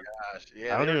 my gosh.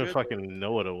 Yeah, I don't they were even good. fucking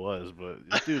know what it was, but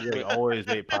this dude like always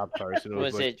ate Pop-Tarts. And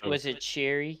Was like, it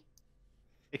cherry?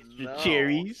 extra No.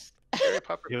 cherries? Cherry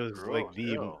Pop It Tarts was are like gross, the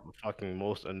yo. fucking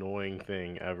most annoying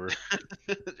thing ever.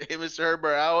 Hey, Mr.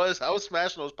 Herbert, I was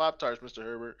smashing those Pop Tarts, Mr.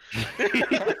 Herbert.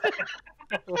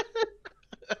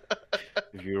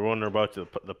 If you were wondering about the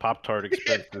Pop Tart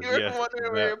expenses, You were yes,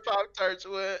 wondering where your Pop Tarts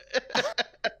went.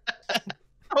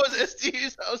 I was at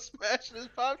Steve's house smashing his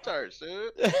Pop Tarts,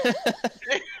 dude.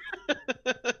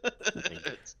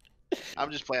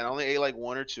 I'm just playing. I only ate like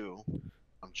one or two.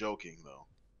 I'm joking though.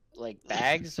 Like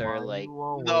bags or like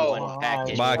No, one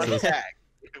package? Boxes. One pack.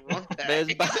 One pack.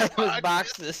 It was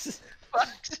boxes.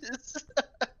 Boxes.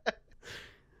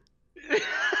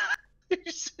 You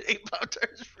ate Pop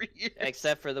Tarts for years.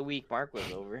 Except for the week Mark was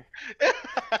over.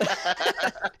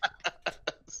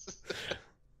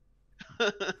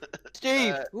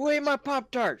 Steve, who ate my Pop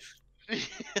Tarts?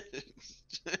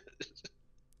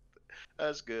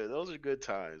 That's good. Those are good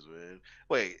times, man.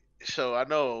 Wait, so I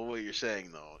know what you're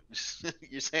saying though.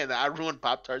 You're saying that I ruined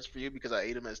Pop Tarts for you because I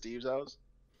ate them at Steve's house?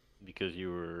 because you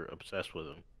were obsessed with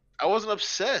them. I wasn't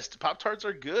obsessed. Pop Tarts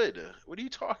are good. What are you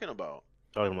talking about?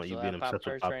 Talking about So you I being have obsessed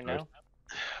with Pop-Tarts Pop right Tarts. now?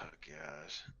 Oh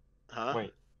gosh. Huh?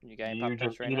 Wait, You got any you Pop Tarts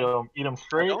just right eat now? them I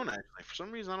straight? don't actually. For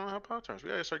some reason, I don't have Pop Tarts. We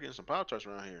gotta start getting some Pop Tarts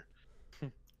around here.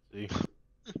 See,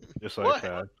 just like What?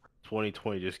 that.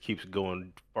 2020 just keeps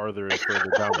going farther and further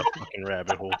down the fucking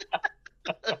rabbit hole.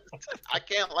 I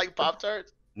can't like Pop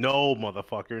Tarts. No,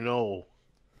 motherfucker, no.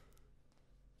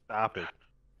 Stop it.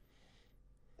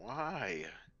 Why?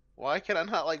 Why can I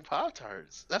not like Pop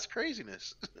Tarts? That's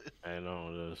craziness. I know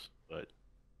it is, but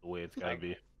the way it's gotta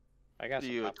be. I got Are some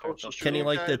you a Pop Tarts. total Can you strudel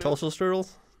like guy, the dude? toastal strudels?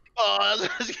 Oh,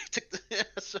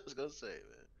 that's what I was gonna say,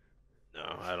 man. No,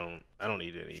 I don't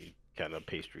eat any kind of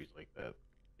pastries like that.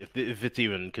 If it's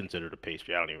even considered a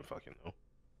pastry, I don't even fucking know.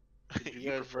 Did you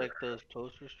guys like those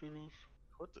toaster strudels?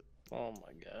 What the? Oh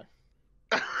my god.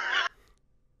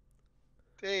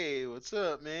 Hey, what's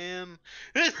up, man?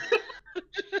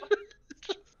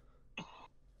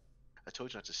 I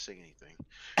told you not to sing anything.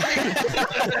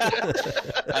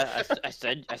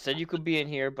 I said you could be in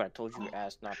here, but I told you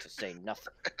asked not to say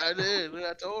nothing. I did.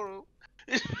 I told him.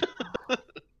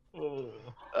 No.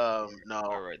 All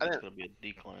right, I there's didn't- gonna be a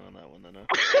decline on that one then. Huh?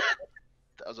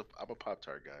 I'm a Pop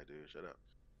Tart guy, dude. Shut up.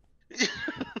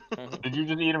 Did you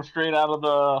just eat them straight out of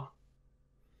the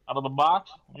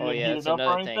box? You Oh didn't yeah, heat that's it up or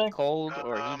another anything? thing. Cold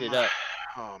or heated up.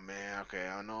 Oh man. Okay,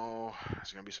 I know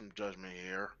there's gonna be some judgment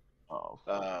here. Oh,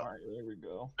 fuck. Uh, All right, there we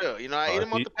go. Yeah, you know, I ate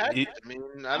them out the package. I mean,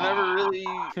 I never really.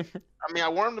 I mean, I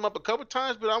warmed them up a couple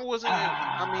times, but I wasn't.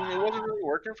 I mean, it wasn't really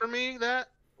working for me that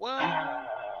well.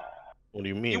 What do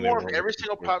you mean? You they warmed weren't every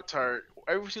single working? Pop Tart.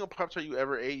 Every single Pop Tart you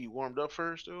ever ate, you warmed up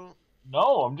first, dude.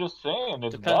 No, I'm just saying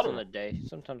it's Depends better. on the day.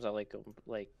 Sometimes I like them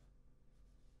like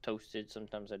toasted.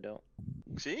 Sometimes I don't.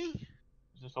 See,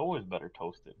 It's just always better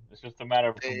toasted. It's just a matter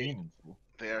of They- convenience.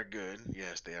 they are good.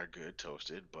 Yes, they are good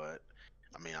toasted. But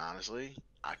I mean, honestly,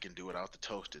 I can do without the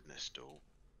toastedness, dude.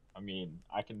 I mean,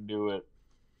 I can do it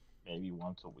maybe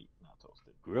once a week, not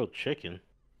toasted. Grilled chicken.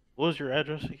 What was your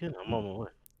address again? I'm on my way.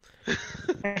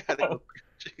 Gotta go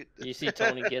chicken. You see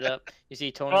Tony get up. You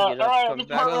see Tony All get up, right, come Mr.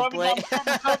 back on the plate.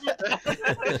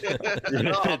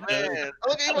 Oh man!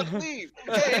 Look at him about to leave.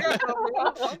 Hey, here I come, man.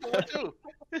 I'm going too.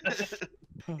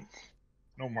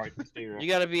 No, Mark, you stay You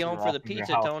gotta be home for the You're off in your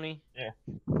pizza, house. Tony.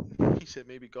 He said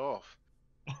maybe golf.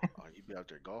 Oh, you be out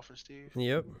there golfing, Steve?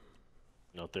 Yep.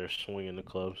 Out there swinging the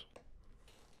clubs.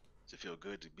 Does it feel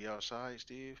good to be outside,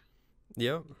 Steve?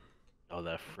 Yep. Oh,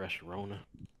 that fresh Rona.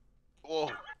 Whoa.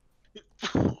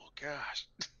 Oh gosh.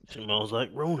 Smells like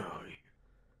Rona.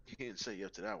 You didn't say you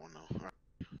up to that one though.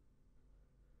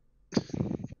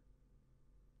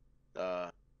 All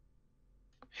right.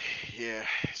 Yeah,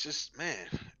 it's just man,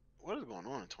 what is going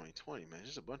on in 2020, man? It's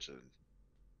just a bunch of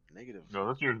negative.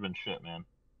 No, this year's been shit, man.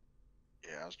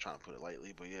 Yeah, I was trying to put it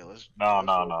lightly, but yeah, let's. No, let's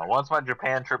no, go no. back. Once my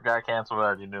Japan trip got canceled, I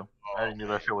already knew. I already knew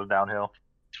that shit was downhill.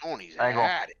 Tony's I ain't gonna-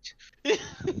 had it.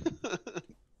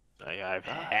 I've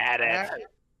had it.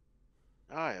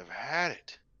 I have had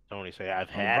it. Tony say I've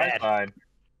On the had bright it. side,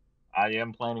 I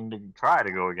am planning to try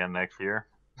to go again next year.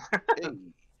 Hey,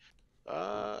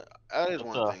 that is What's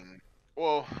one up? thing.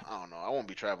 Well, I don't know. I won't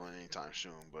be traveling anytime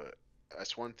soon, but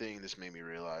that's one thing this made me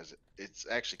realize. It's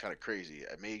actually kind of crazy.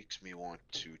 It makes me want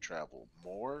to travel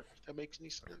more, if that makes any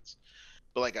sense.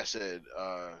 But like I said,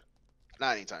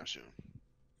 not anytime soon.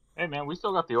 Hey, man, we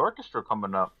still got the orchestra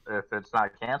coming up if it's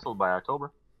not canceled by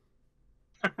October.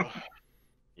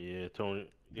 Yeah,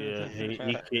 Tony. Yeah,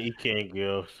 he can't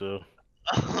go. So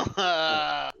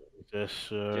just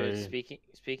Dude,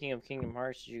 speaking of Kingdom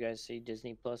Hearts, did you guys see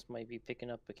Disney Plus might be picking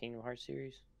up a Kingdom Hearts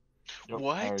series? Yep,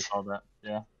 What? I already saw that.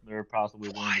 Yeah, they're possibly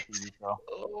doing What? the TV show.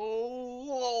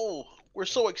 Oh, We're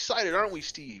so excited, aren't we,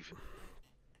 Steve?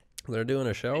 They're doing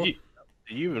a show. Did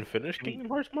you even finish Kingdom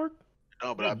Hearts, Mark?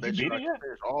 No, but Yeah, I did bet you you beat I it can yet?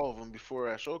 finish all of them before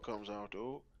that show comes out,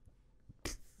 dude.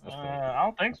 I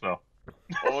don't think so.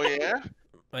 Oh yeah?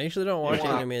 I usually don't watch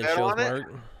wanna animated bet shows, on it?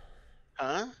 Mark.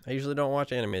 Huh? I usually don't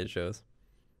watch animated shows.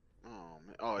 Oh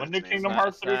man. Oh, When it's did an Kingdom anime.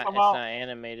 Hearts It's 3 not, come it's out? not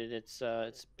animated.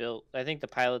 It's built. I think the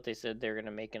pilot they said they're gonna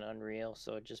make an Unreal,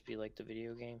 so it'd just be like the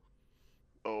video game.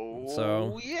 Oh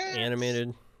So yes.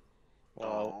 animated,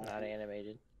 Well, Oh. not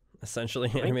animated. essentially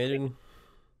animated. I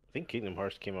think Kingdom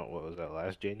Hearts came out. What was that?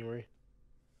 Last January.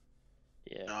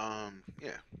 Yeah.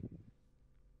 Yeah.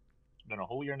 It's been a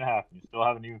whole year and a half, and you still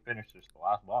haven't even finished this. The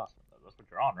last boss. That's what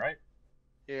you're on, right?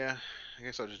 Yeah. I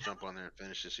guess I'll just jump on there and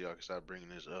finish this so y'all can stop bringing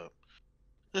this up.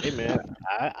 Hey man,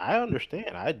 I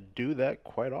understand. I do that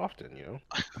quite often. You know.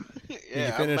 Yeah, Did you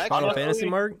I'm finish actually- Final Fantasy,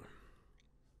 Mark?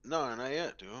 No, not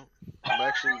yet, dude. I'm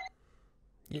actually.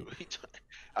 You-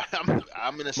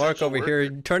 I'm an essential Mark over worker. here,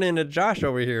 turn into Josh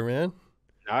over here, man.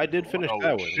 Now, I did finish Oh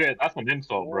that one. shit, that's an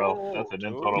insult, bro. Whoa, That's an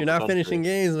dude. insult. You're not finishing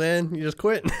games, man. You just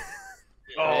quit.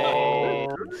 Hey,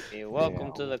 Oh, hey,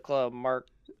 welcome to the club, Mark.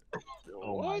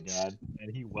 oh my What? god, and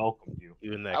he welcomed you.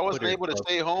 Even that. I wasn't quitter able to club.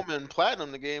 stay home and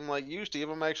platinum the game like you, Steve.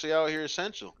 I'm actually out here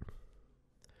essential.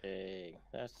 Hey,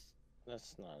 that's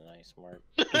not nice, Mark.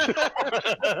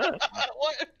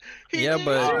 What? Yeah,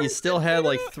 but you still had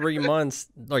like 3 months,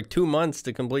 like 2 months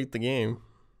to complete the game.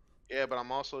 Yeah, but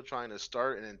I'm also trying to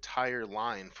start an entire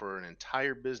line for an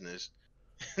entire business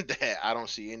that I don't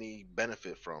see any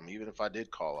benefit from, even if I did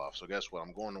call off. So guess what?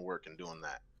 I'm going to work and doing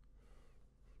that.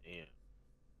 Damn.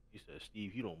 He said,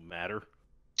 "Steve, you don't matter."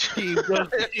 If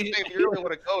you really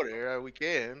want to go there, we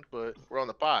can, but we're on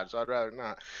the pod, so I'd rather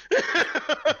not.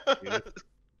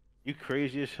 You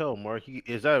crazy as hell, Mark.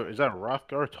 Is that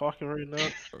Rothgar talking right now?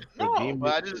 No, demon-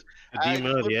 but I just The I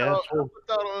demon of the flipped out, asshole.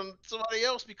 on somebody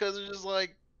else because it's just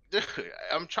like, dude,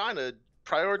 I'm trying to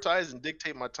prioritize and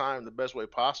dictate my time the best way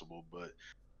possible, but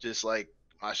just like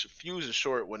my fuse is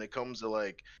short when it comes to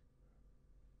like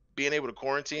being able to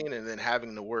quarantine and then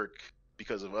having to work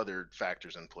because of other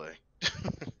factors in play.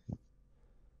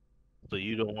 So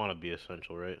you don't want to be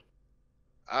essential, right?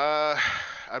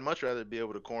 I'd much rather be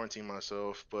able to quarantine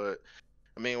myself, but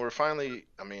I mean, we're finally.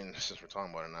 I mean, since we're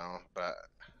talking about it now, but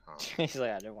He's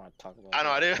like, I didn't want to talk about. I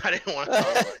know that. I didn't want to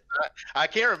talk about it. I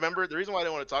can't remember. The reason why I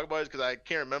didn't want to talk about it is because I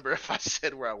can't remember if I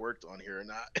said where I worked on here or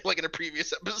not, like in a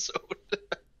previous episode.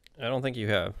 I don't think you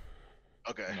have.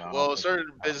 Okay. No, I don't Well, think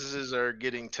certain so. businesses are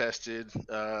getting tested.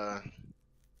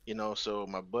 So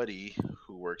my buddy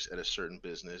who works at a certain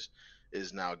business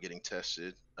is now getting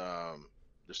tested.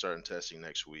 They're starting testing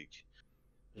next week.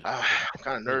 I'm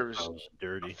kind of nervous. Sounds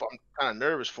dirty. I'm kind of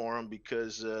nervous for him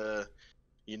because, I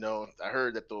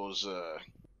heard that those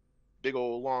big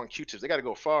old long Q-tips, they got to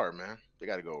go far, man. They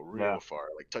got to go real Yeah. far,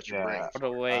 like touch your Yeah. brain,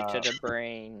 All the way to the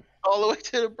brain. all the way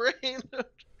to the brain.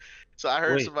 So I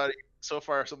heard Wait.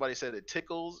 somebody said it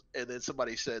tickles, and then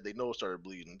somebody said they nose started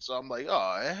bleeding. So I'm like,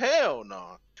 oh hell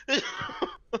no.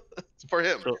 For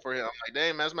him. I'm like,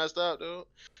 damn, that's messed up, dude.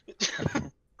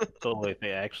 So like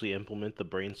they actually implement the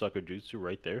brain sucker jutsu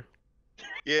right there.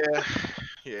 Yeah.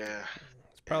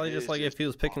 It's probably It just is like if he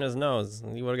was picking his nose.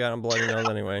 He would have gotten a bloody nose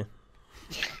anyway.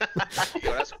 Yo,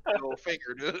 that's a big old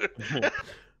finger, dude.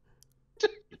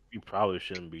 You probably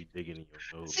shouldn't be digging in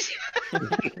your nose.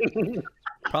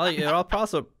 Probably it all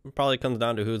also probably comes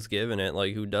down to who's giving it,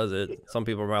 like who does it. Some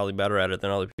people are probably better at it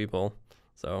than other people.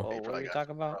 So Oh, what are probably we got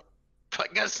talking about? I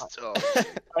guess. Oh,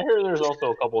 I hear there's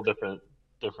also a couple different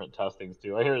testings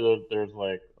too. I hear that there's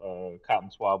like a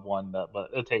cotton swab one but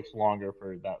it takes longer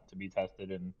for that to be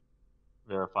tested and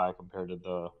verified compared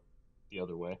to the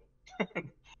other way.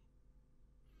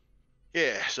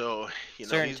 yeah. So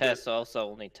Certain he's tests also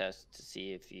only test to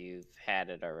see if you've had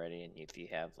it already and if you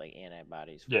have like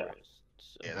antibodies for Yeah. it.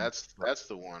 So Yeah, that's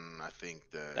the one I think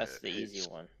that that's the easy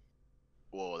one.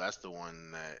 Well, that's the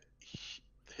one that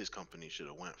his company should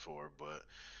have went for, but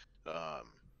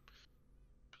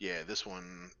yeah, this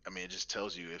one, I mean, it just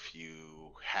tells you if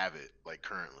you have it like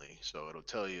currently. So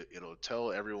it'll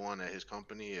tell everyone at his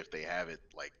company if they have it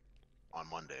like on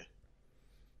Monday.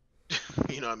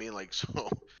 You know what I mean? Like, so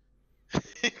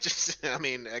just, I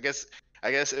mean, I guess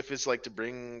if it's like to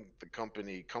bring the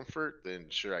company comfort, then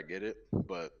sure, I get it.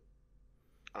 But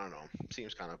I don't know.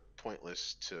 Seems kind of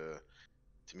pointless to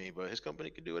me, but his company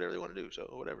can do whatever they want to do. So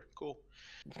whatever, cool.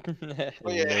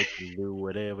 Oh, yeah. They can do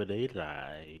whatever they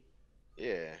like.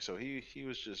 Yeah, so he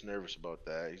was just nervous about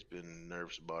that. He's been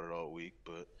nervous about it all week,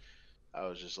 but I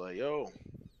was just like, yo,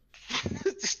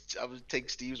 I would take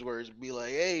Steve's words and be like,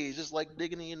 hey, it's just like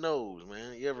digging in your nose,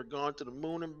 man. You ever gone to the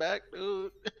moon and back,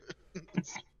 dude? Because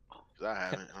 'Cause I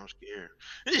haven't. I'm scared.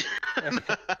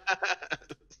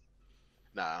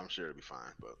 Nah, I'm sure it'll be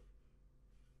fine. But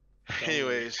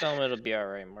anyways, tell him it'll be all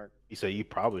right, Mark. He said you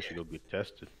probably should go get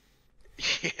tested.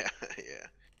 yeah,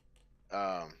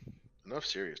 enough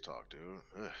serious talk,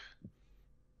 dude.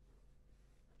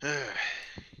 Ugh.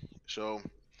 So,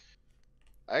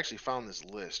 I actually found this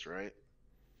list, right?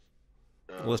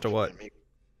 List of what?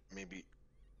 Maybe.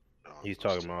 He's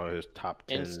talking about his top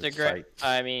 10 Instagram. sites.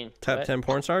 I mean, Top what? 10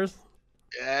 porn stars?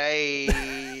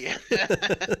 Hey.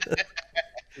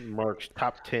 Mark's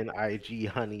top 10 IG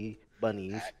honey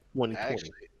bunnies 2020.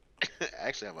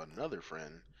 Actually, I have another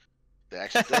friend that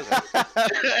actually does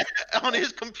have on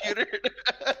his computer.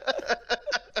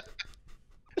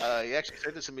 He actually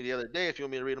sent this to me the other day. If you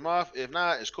want me to read them off, if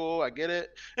not, it's cool. I get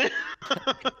it.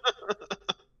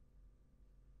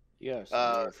 You have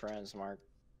some weird friends, Mark.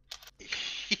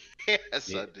 Yes,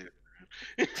 Yeah. I do.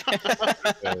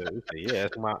 Yeah,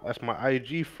 that's my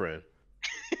IG friend.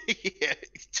 Yeah,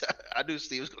 I knew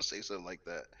Steve was gonna say something like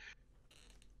that.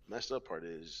 Messed up part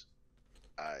is,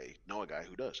 I know a guy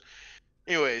who does.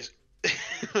 Anyways,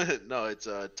 no, it's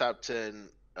top 10.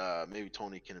 Maybe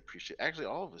Tony can appreciate. Actually,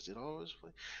 all of us did. All of us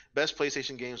play best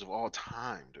PlayStation games of all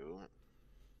time, dude.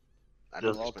 I know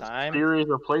Just we all spent- time. Series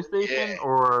of PlayStation Yeah.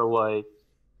 or like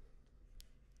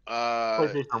Uh,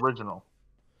 PlayStation original?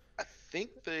 I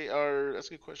think they are. That's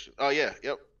a good question. Oh yeah,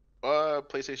 yep.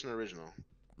 PlayStation original.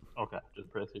 Okay, just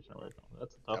PlayStation original.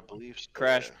 That's a I tough one. believe. So,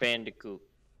 Crash yeah. Bandicoot.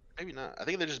 Maybe not. I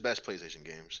think they're just best PlayStation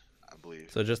games. I believe.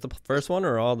 So just the first one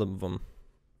or all of them?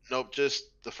 Nope, just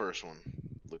the first one.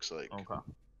 Looks like. Okay,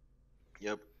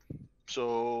 Yep.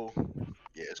 So,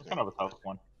 yeah, it's it's kind of a tough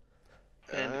one.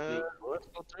 Bandicoot. Let's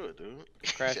go through it, dude.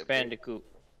 Crash Yeah, Bandicoot.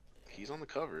 He's on the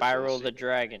cover. so Spyro let's the see.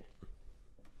 Dragon.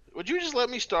 Would you just let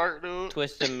me start, dude?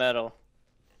 Twisted Metal.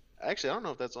 Actually, I don't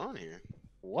know if that's on here.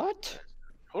 What?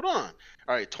 Hold on.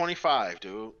 All right, 25,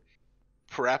 dude.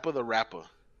 Parappa the Rapper.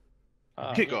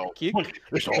 Oh, Go. Kick.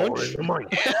 It's all in the mind.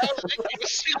 You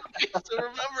still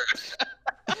remember.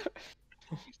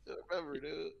 You still remember,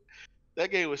 dude.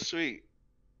 That game was sweet.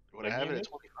 Would I That have game it at is?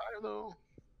 25 though?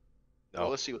 No. Well,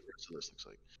 let's see what the rest of this looks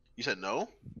like. You said no?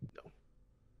 No.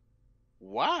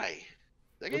 Why?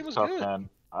 That game It's was tough, good. man.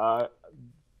 I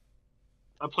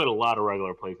played a lot of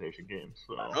regular PlayStation games,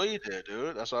 so I know you did,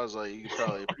 dude. That's why I was like, you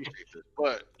probably appreciate this.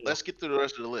 But let's get through the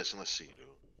rest of the list and let's see, dude.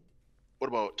 What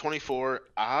about 24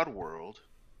 Odd World?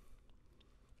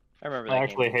 I remember I that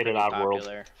actually game being hated pretty Oddworld.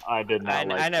 popular. I did not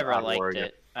like. I never Oddworld liked game.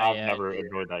 it. I've I, never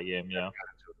enjoyed that game. Yeah. You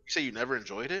say you never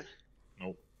enjoyed it?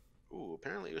 Nope. Ooh,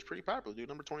 apparently it was pretty popular, dude.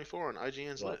 Number 24 on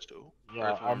IGN's Yeah. list, dude.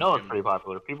 Yeah, I know it's pretty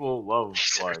popular. People love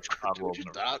like Oddworld. Dude,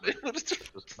 and stop everything. it.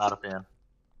 Just not a fan.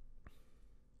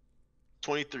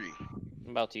 23.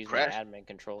 I'm about to use Crash. my admin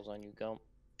controls on you, Gump.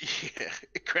 Yeah.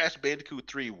 Crash Bandicoot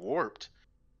 3 Warped.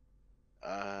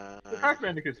 The Crash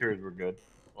Bandicoot series were good.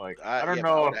 Like I- I don't yeah,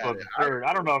 but I know would if add the it. third.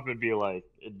 I don't know if it'd be like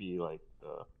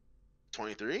the.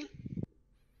 23?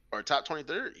 Or top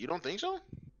 23? You don't think so?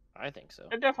 I think so.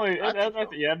 It definitely. I think so.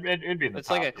 Yeah, it'd be in the It's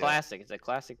top, like a yeah. classic. It's a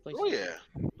classic PlayStation. Oh,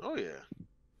 yeah. Oh, yeah.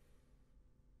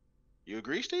 You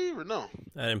agree, Steve, or no?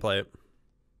 I didn't play it.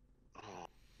 Oh,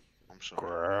 I'm sorry.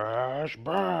 Crash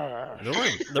Bash.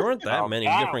 There weren't that Oh, many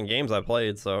wow. different games I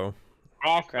played, so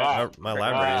Crash. my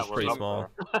library is was pretty up small.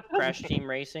 there. Crash Team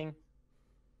Racing.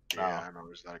 Yeah, I know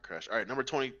there's not a crash. All right, number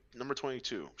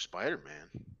 22, Spider-Man.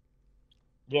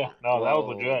 Yeah, no, that was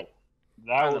Whoa. legit.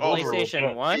 That On was the those were PlayStation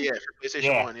legit. 1? Yeah, for PlayStation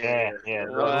Yeah, 1. yeah. What?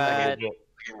 those were legit.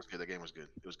 The game was good. The game was good.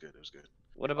 It was good. It was good.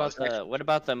 What Oh, about it's actually- what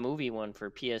about the movie one for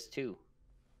PS2?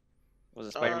 Was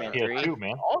it Spider-Man Yeah, 3? too,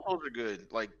 man. All those are good.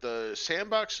 Like the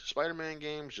sandbox Spider-Man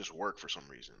games just work for some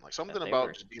reason. Like something they about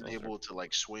were. just being Those able to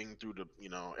like swing through the,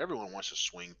 everyone wants to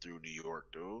swing through New York,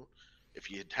 dude. If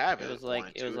you have it, It was like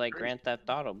great. Grand Theft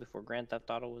Auto before Grand Theft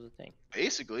Auto was a thing.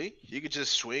 Basically, you could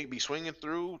just be swinging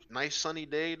through, nice sunny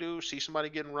day, dude. See somebody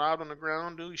getting robbed on the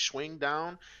ground, dude. You swing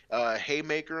down,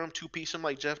 haymaker them, two-piece them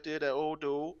like Jeff did at old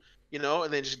dude, and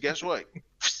then just guess what?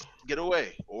 Get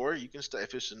away. Or you can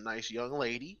if it's a nice young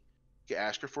lady, you can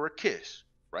ask her for a kiss,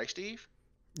 right, Steve?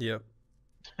 Yep.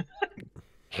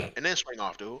 And then swing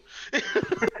off, dude.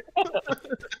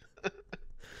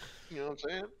 You know what I'm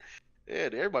saying? Yeah,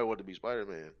 everybody wanted to be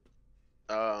Spider-Man.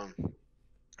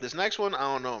 This next one, I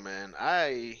don't know, man.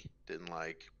 I didn't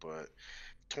like, but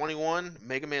 21,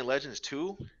 Mega Man Legends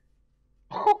 2.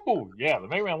 Oh yeah, the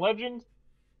Mega Man Legends.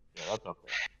 Yeah, that's up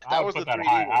there. That I'd was put the that 3D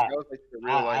high. one. That was like the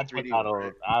real life I'd put 3D that. one,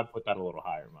 right? I'd put that a little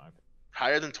higher, man.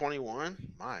 Higher than 21?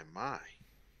 My.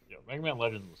 Yeah, Mega Man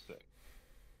Legends was sick.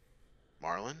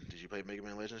 Marlon, did you play Mega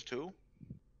Man Legends 2?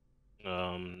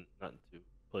 Not to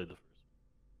play the first.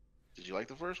 Did you like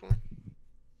the first one?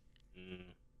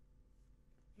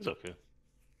 It's okay.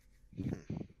 Hmm.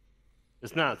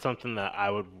 It's not something that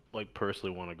I would like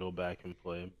personally want to go back and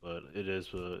play, but it is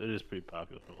pretty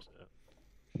popular. I'll say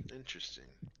that. Interesting.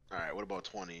 All right, what about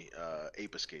 20?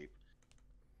 Ape Escape.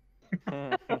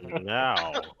 Now,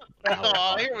 now we're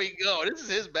Oh, here talking. we go. This is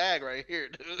his bag right here,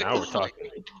 dude. Now we're This is like-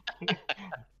 talking.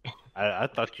 I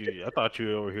thought you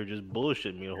were over here just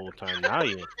bullshitting me the whole time.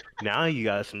 Now you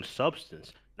got some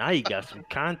substance. Now you got some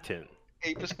content.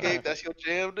 Ape Escape, that's your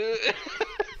jam, dude.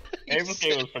 Ape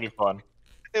Escape was pretty fun.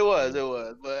 It was,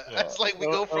 but Yeah, it's like we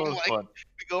it go was from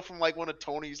fun. one of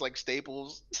Tony's like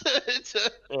staples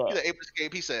to Yeah. the Ape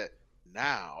Escape. He said,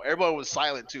 "Now." Everybody was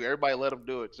silent too. Everybody let him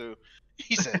do it too.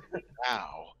 He said,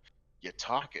 "Now, you're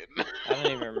talking." I don't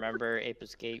even remember Ape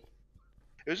Escape.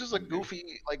 It was just a goofy,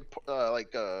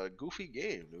 goofy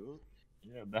game, dude.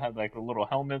 Yeah, they had like the little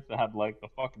helmets that had like the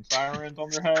fucking sirens on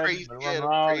their heads. Crazy, and yeah, they run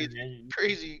around crazy, and you-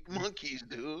 crazy monkeys,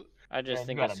 dude. I just Man,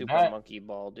 think you of got a Super net. Monkey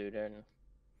Ball, dude. And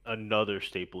Another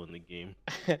staple in the game.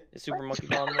 is Super Monkey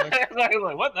Ball in there? I was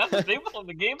like, what? That's a staple of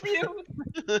the game for you?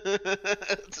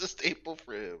 It's a staple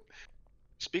for him.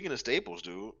 Speaking of staples,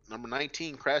 dude, number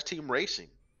 19, Crash Team Racing.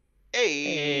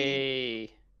 Hey,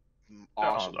 Hey,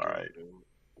 awesome, That was alright. dude.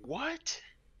 What?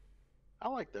 I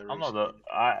like that. I don't know. racing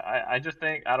game. I just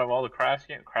think out of all the Crash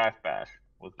games, Crash Bash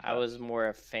was the I best. was more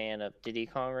a fan of Diddy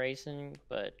Kong Racing,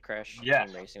 but Crash Yes.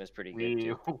 Team Racing was pretty good We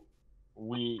too.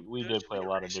 we There's did play a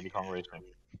lot of Diddy Kong Racing.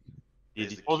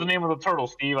 Is the What was the key- name of the turtle,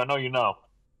 Steve? I know you know.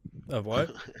 Of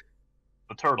what?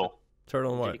 The turtle.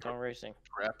 Turtle and Diddy what? Kong Racing.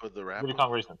 Rapper the rapper? Diddy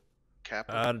Kong Racing.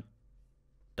 Kappa?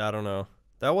 I don't know.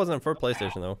 That wasn't for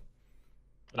PlayStation though.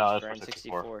 No, It was that's for for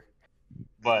 64. 64.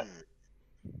 But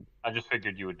Mm, I just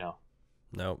figured you would know.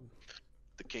 Nope.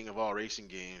 the king of all racing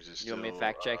games is You want me to still,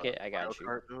 fact check it? I got Mario you.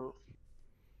 Kart, dude.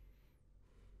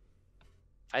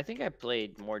 I think I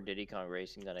played more Diddy Kong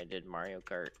Racing than I did Mario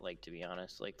Kart. Like, to be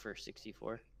honest, like for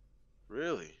 64.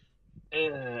 Really?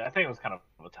 I think it was kind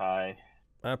of a tie.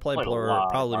 I played Played a lot of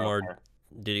probably Mario more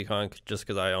Kart. Diddy Kong just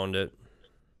because I owned it.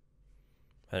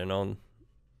 I didn't own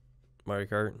Mario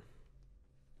Kart.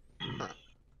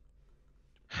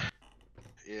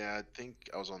 Yeah, I think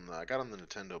I got on the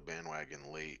Nintendo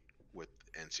bandwagon late with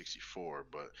N64,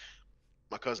 but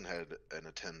my cousin had a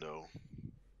Nintendo,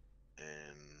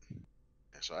 and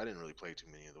so I didn't really play too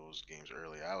many of those games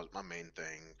early. My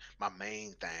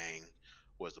main thing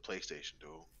was the PlayStation, dude.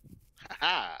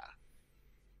 Haha.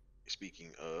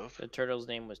 Speaking of, The turtle's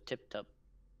name was Tip Tup.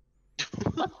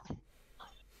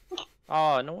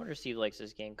 Oh, no wonder Steve likes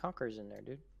this game. Conker's in there,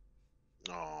 dude.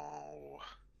 oh,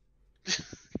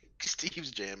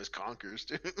 Steve's jam is Conkers,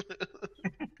 dude. That's a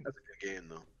good game,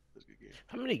 though. That's a good game.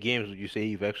 How many games would you say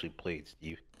you've actually played,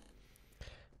 Steve?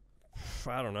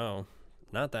 I don't know.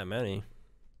 Not that many.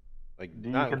 Like, Do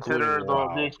you not consider including the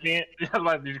WoW. expansion?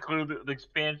 Do you include the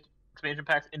expansion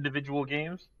packs individual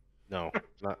games? No,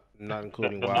 not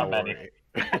including There's WoW. not many.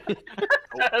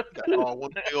 Oh, got all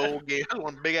one big old game,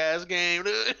 one big ass game,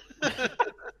 dude.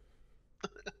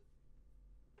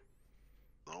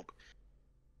 Nope.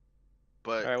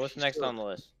 But All right, what's he's next still- on the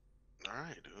list? All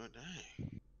right, dude.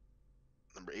 Dang.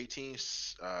 Number 18,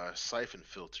 Siphon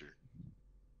Filter.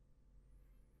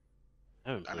 I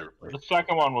haven't I played never it. played. The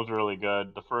second one was really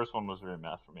good. The first one was very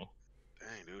mad for me.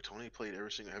 Dang, dude. Tony played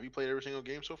every single. Have you played every single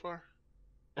game so far?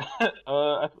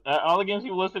 All the games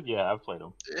you listed, yeah, I've played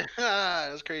them.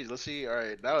 That's crazy. Let's see. All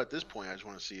right, now at this point, I just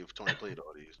want to see if Tony played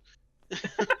all these.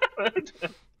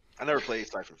 I never played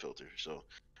Siphon Filter, so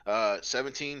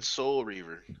 17, Soul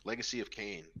Reaver, Legacy of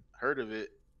Kain. Heard of it?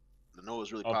 I know it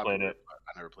was really I popular. played it. But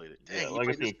I never played it. Yeah, Dang, you played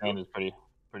Legacy this of Kain too? is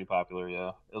pretty popular.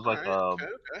 Yeah, it was All like right, okay.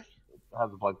 it has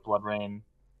like Blood Rain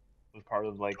was part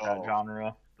of like that Oh. genre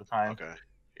at the time. Okay.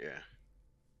 Yeah.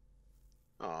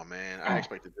 Oh man, I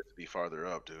expected this to be farther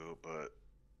up, dude. But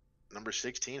number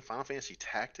 16, Final Fantasy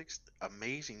Tactics,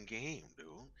 amazing game, dude.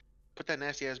 Put that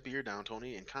nasty ass beer down,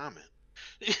 Tony, and comment.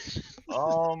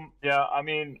 Yeah, I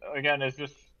mean, again, it's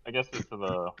just, I guess it's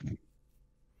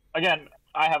again,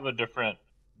 I have a different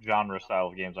genre style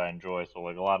of games I enjoy, so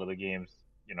like a lot of the games,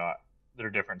 there are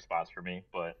different spots for me,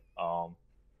 but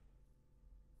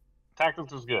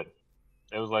Tactics was good.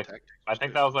 It was like, Tactics I was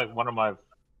think good. that was like one of my,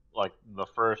 like the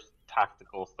first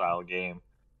tactical style game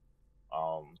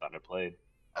that I played.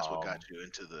 That's what got you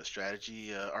into the strategy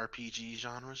RPG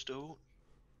genres, dude.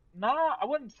 Nah, I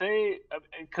wouldn't say,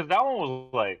 because that one was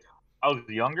like, I was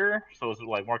younger, so it was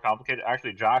like more complicated.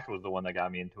 Actually, Josh was the one that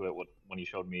got me into it when he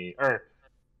showed me,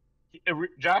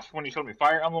 Josh, when he showed me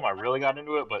Fire Emblem, I really got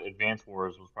into it, but Advance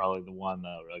Wars was probably the one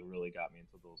that like really got me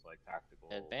into those like tactical.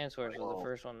 Advance Wars was the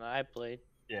first one that I played.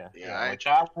 Yeah, Yeah, yeah. I Like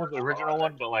that was the original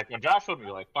one, but like when Josh showed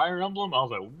me like Fire Emblem, I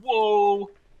was like, whoa!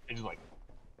 It just like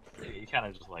it kind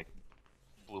of just like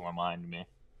blew my mind to me.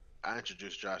 I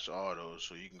introduced Josh to all those,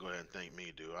 so you can go ahead and thank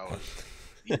me, dude. I was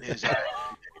eating his ass.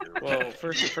 Dude. Well,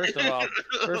 first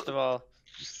of all,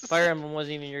 Fire Emblem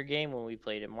wasn't even your game when we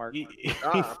played it, Mark.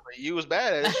 Nah, you was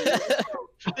bad at it.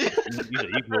 You said,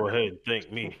 "You go ahead and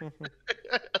thank me."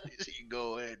 You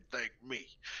go ahead and thank me.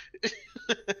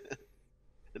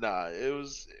 Nah, it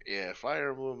was Fire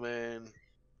Emblem, man.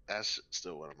 That's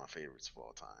still one of my favorites of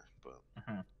all time. But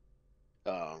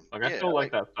Like I still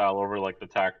like that style over like the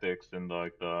tactics and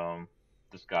like the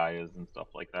Disguise and stuff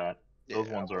like that. Those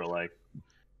ones are like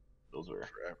those are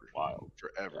forever, wild.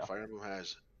 forever. Yeah. Fire Emblem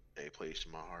has a place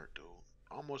in my heart, dude.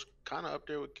 Almost kind of up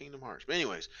there with Kingdom Hearts. But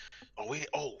anyways, are we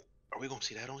gonna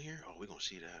see that on here? Oh, we gonna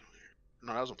see that on here.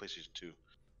 No, that was on PlayStation 2.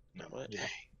 No, What? dang.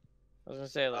 I was gonna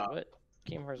say like what?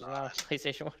 Kingdom Hearts is not on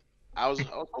PlayStation 1. I was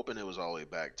hoping it was all the way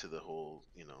back to the whole,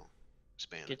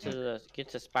 span. Get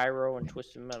to Spyro and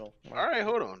Twisted Metal. All right,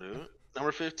 hold on, dude.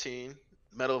 Number 15,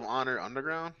 Medal of Honor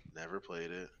Underground. Never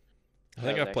played it. I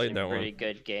think I've played that one. Pretty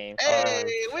good game. Hey,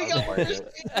 we got one.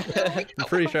 I'm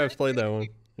pretty sure I've played that one.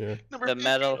 Yeah. Number The 15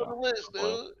 Medal. on the list,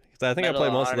 dude. I think I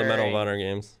played most of the Medal of Honor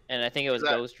games. And I think it was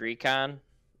Ghost Recon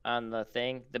on the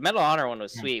thing. The Medal of Honor one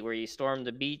was sweet, where you stormed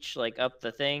the beach like up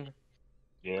the thing.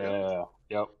 Yeah.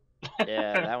 Yep.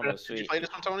 Yeah, that one was sweet. Did you play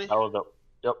this one, Tony? That was dope.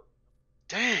 Yep.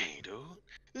 Dang,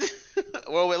 dude.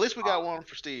 Well, at least we got one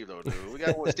for Steve, though, dude. We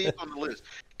got one Steve on the list.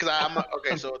 Because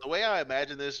okay. So the way I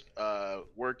imagine this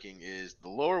working is the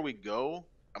lower we go,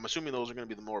 I'm assuming those are going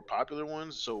to be the more popular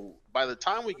ones. So by the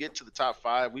time we get to the top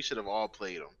 5, we should have all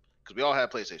played them because we all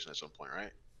had PlayStation at some point,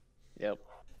 right? Yep.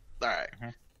 All right.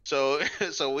 So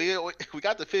we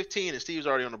got the 15, and Steve's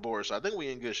already on the board. So I think we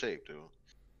in good shape, dude.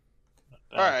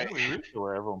 All right. We reached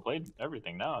where everyone played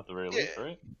everything now at the very least,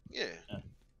 right? Yeah.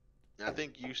 And I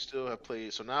think you still have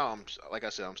played. So now like I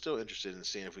said, I'm still interested in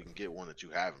seeing if we can get one that you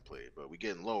haven't played. But we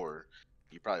getting lower.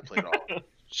 You probably played all.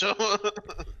 So, all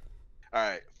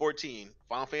right, 14,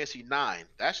 Final Fantasy 9.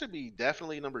 That should be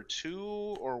definitely number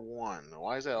 2 or 1.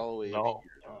 Why is that all the way up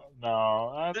here?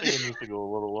 No, I think it needs to go a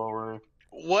little lower.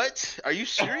 What? Are you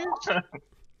serious?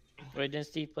 Wait, didn't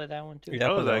Steve play that one too?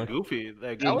 Yeah, that goofy.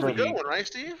 That was a good one, right,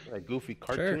 Steve? That goofy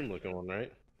cartoon-looking one,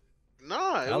 right? No,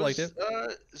 I liked it.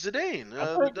 Zidane.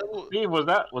 Steve, was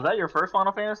that your first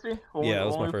Final Fantasy? Yeah, it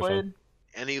was my first one.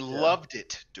 And he loved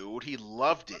it, dude. He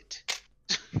loved it.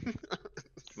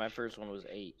 My first one was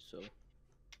 8, so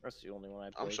that's the only one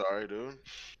I played. I'm sorry, dude.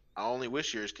 I only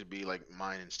wish yours could be like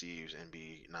mine and Steve's and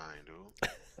be 9,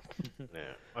 dude.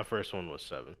 Yeah, my first one was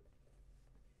 7.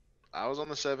 I was on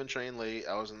the 7 train late.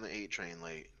 I was on the 8 train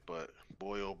late. But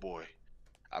boy, oh boy,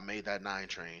 I made that 9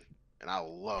 train, and I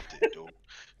loved it, dude.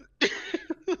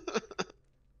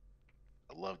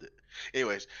 I loved it.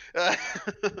 Anyways, all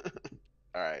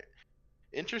right.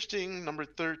 Interesting number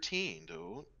 13,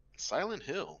 dude. Silent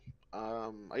Hill. I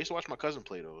used to watch my cousin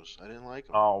play those. I didn't like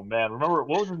them. Oh man, remember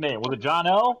what was his name? Was it John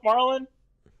L. Marlon?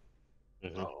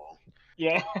 Oh.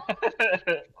 Yeah.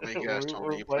 I mean, you guys told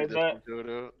me you played that.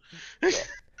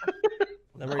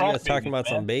 Remember you guys talking about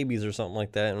some babies or something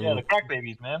like that? Yeah, the crack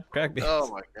babies, man. Crack babies.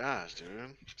 Oh my gosh,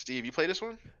 dude. Steve, you play this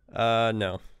one?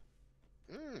 No.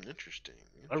 Interesting.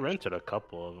 I rented a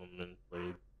couple of them and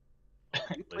played.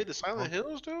 You played the Silent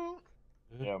Hills, dude?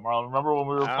 Yeah, Marlon. Remember when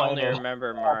we were I playing? only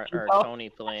remember Tony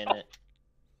playing it.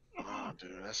 Oh,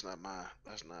 dude, that's not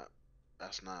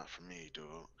for me,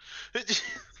 dude.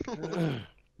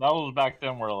 That was back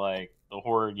then where like the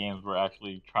horror games were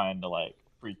actually trying to like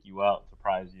freak you out,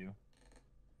 surprise you.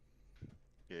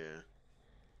 Yeah.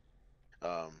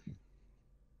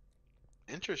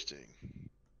 Interesting.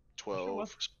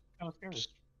 12. Kind of scary.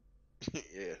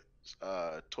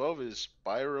 Yeah. 12 is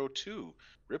Spyro 2.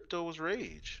 Ripto's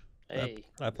Rage. Hey,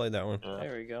 I played that one. Yeah.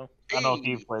 there we go. I know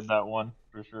Steve played that one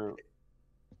for sure.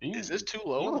 Steve, Is this too you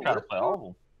low? were trying to play all of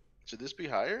them. Should this be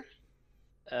higher?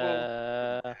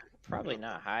 Probably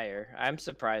not higher. I'm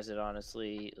surprised it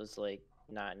honestly was like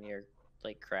not near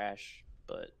like Crash,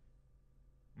 but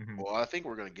Well, I think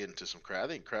we're gonna get into some Crash. I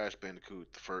think Crash Bandicoot,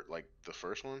 the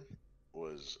first one,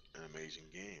 was an amazing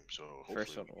game. So hopefully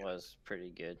first one was pretty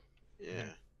good.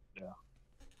 Yeah. Yeah.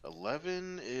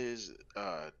 11 is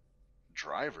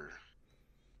Driver.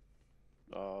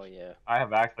 Oh yeah. I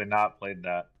have actually not played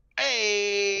that.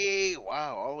 Hey!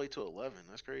 Wow, all the way to 11.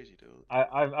 That's crazy, dude.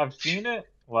 I've seen it.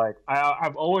 Like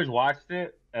I've always watched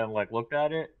it and like looked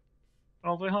at it. And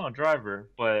I was like, huh, Driver.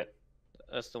 But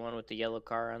That's the one with the yellow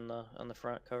car on the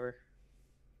front cover.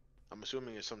 I'm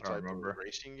assuming it's some I don't type remember. of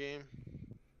racing game.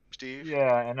 Steve?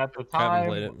 yeah, and at the Haven't time,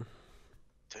 played it.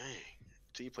 Dang.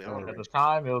 Steve played Oh, all At the the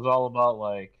time, it was all about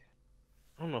like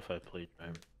I don't know if I played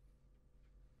Driver.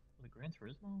 the Gran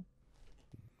Turismo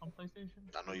on PlayStation.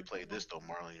 I know you played this though,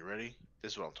 Marlon. You ready?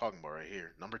 This is what I'm talking about right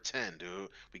here. Number 10, dude.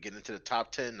 We get into the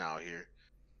top 10 now here.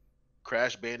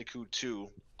 Crash Bandicoot 2,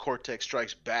 Cortex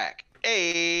Strikes Back.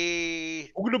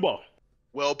 Hey, Look at the ball.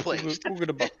 well placed.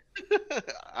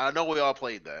 I know we all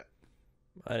played that.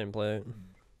 I didn't play it.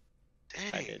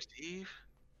 Dang, did. Steve.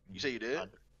 You say you did?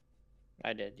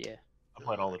 I did, yeah. I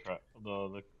played all the Crash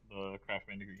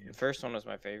Bandicoot The games. first one was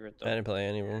my favorite I though. didn't play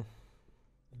any of them.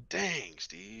 Dang,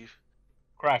 Steve.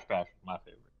 Crash Bash was my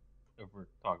favorite. If we're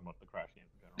talking about the Crash games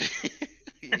in general.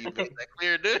 You made that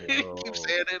clear, dude. Yo. Keep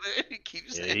saying it. Keep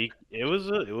saying It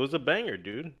was a banger,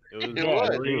 dude. It was. It was.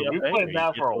 really Dude, a we banger. played You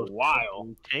that get for a those while.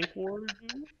 fucking Tank wars,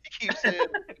 dude. Keep saying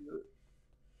it.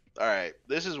 All right,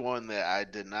 this is one that I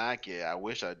did not get. I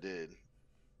wish I did.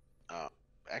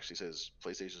 Actually says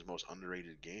PlayStation's most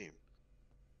underrated game.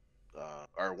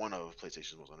 Or one of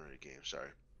PlayStation's most underrated games. Sorry.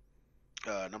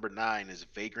 Number 9 is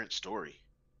Vagrant Story.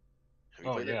 Have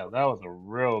you Oh played yeah, that? that was a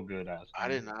real good ass. I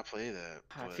game. did not play that.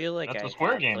 I but feel like That's I a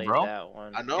Square have game, played bro. that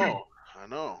one. I know. I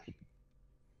know.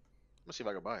 Let's see if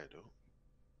I can buy it, dude.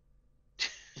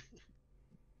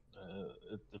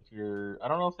 If you're, I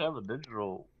don't know if they have a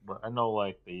digital, but I know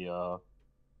like the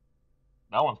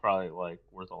that one's probably like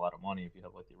worth a lot of money if you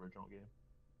have like the original game.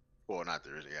 Well, not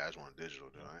the original. Yeah, I just want digital,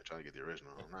 dude. I ain't trying to get the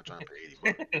original. I'm not trying to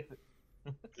pay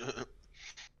 $80.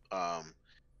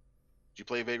 Did you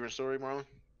play Vagrant Story, Marlon?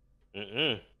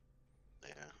 Mm-mm.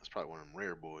 Yeah, that's probably one of them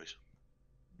rare boys.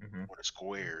 Mhm. One of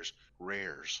Square's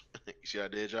rares. You see what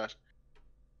I did, Josh?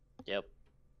 Yep.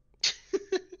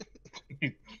 All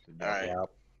right. Yep.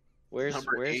 Where's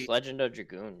Number 8. Legend of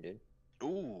Dragoon, dude?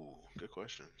 Ooh, good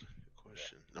question. Good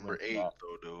question. Number What's 8, that?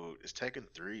 though, dude, is Tekken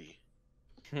 3.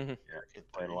 Yeah, Tekken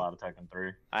played a 3. lot of Tekken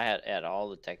 3. I had all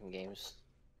the Tekken games.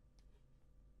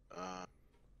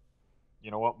 You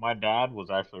know what? My dad was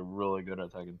actually really good at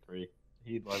Tekken 3.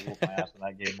 He'd like whoop my ass in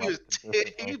that game He like was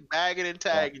consistently. bagging and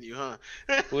tagging you, huh?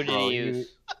 Who did Bro, he you-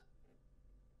 use?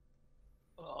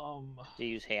 I Did he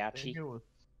use think Hayachi? it was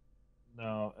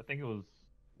no, I think it was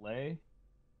Lei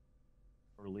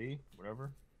or Lee,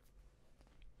 whatever.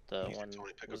 The He said, one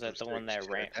 "Tony, pick was up that the them one sticks."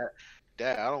 that He ran? said,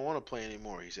 Dad, I don't want to play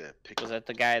anymore. He said, "Pick Was up." that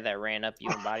the guy that ran up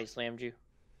you and body slammed you?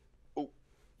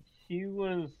 He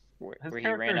was Where his he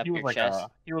character. ran up He was your like chest?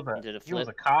 he was He did a he was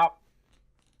a flip? cop.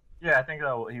 Yeah, I think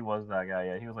that he was that guy.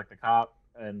 Yeah, he was like the cop,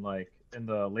 and like in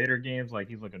the later games, like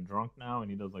he's like a drunk now, and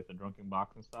he does like the drunken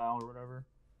boxing style or whatever.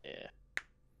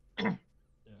 Yeah.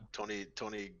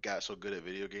 Tony got so good at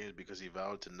video games because he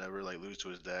vowed to never like lose to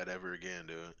his dad ever again,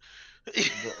 dude.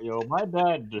 Yo, my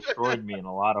dad destroyed me in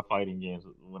a lot of fighting games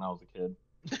when I was a kid.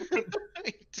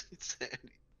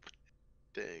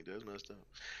 Dang, that's messed up.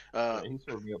 Yeah, he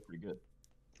served me up pretty good.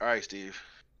 All right, Steve.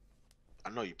 I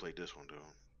know you played this one, dude.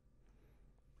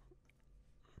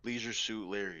 Leisure Suit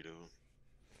Larry, dude.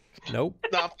 Nope.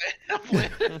 No, I'm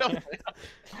playing. Is that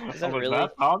I was like, really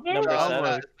that's on there? number I was 7?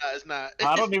 like, It's not.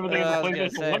 I don't even think I I was played gonna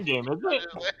this for say. one game, is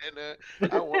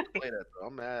it? I want to play that though.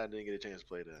 I'm mad I didn't get a chance to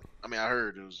play that. I mean, I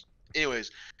heard it was.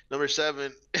 Anyways, number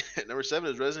 7. Number 7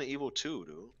 is Resident Evil 2,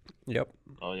 dude. Yep.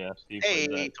 Oh yeah, Steve Hey,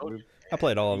 played that. told too. I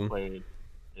played all of He them. played.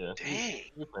 Yeah. Dang.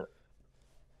 He played.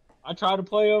 I tried to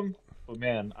play them, but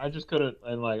man, I just couldn't.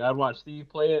 And like, I'd watch Steve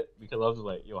play it because I was just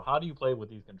like, yo, how do you play with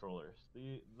these controllers?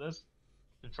 This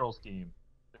control scheme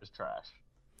is trash.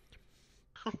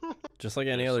 Just like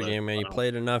any Just other like, game, man. You play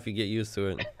it enough, you get used to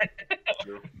it.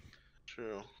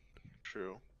 True.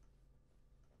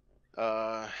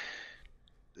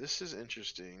 This is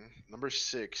interesting. Number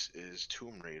 6 is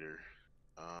Tomb Raider.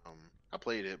 I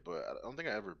played it, but I don't think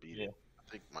I ever beat it.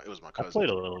 I think it was my I cousin. played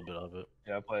a little bit of it.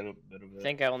 Yeah, I played a bit of I it.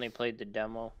 think I only played the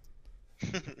demo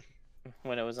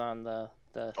when it was on the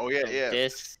Oh yeah, the yeah.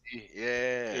 disc.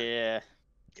 Yeah. Yeah.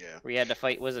 Yeah. We had to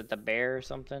fight. Was it the bear or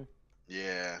something?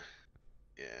 Yeah.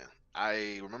 Yeah.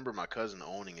 I remember my cousin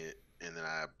owning it, and then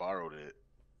I borrowed it,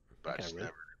 but I Okay, just really?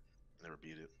 never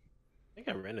beat it. I think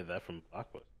I rented that from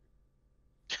Blockbuster.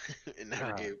 It never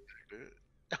God. gave it back, dude.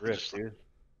 I'm Rip, just like- dude.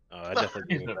 Oh, I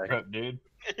definitely He's gave a it back. prep dude.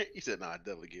 he said, "No, I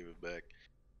definitely gave it back."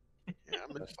 Yeah,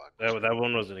 I'm in fuck. That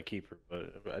one wasn't a keeper,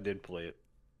 but I did play it.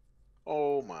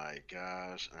 Oh my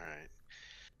gosh!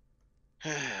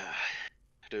 All right,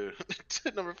 dude.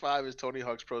 Number 5 is Tony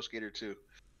Hawk's Pro Skater 2.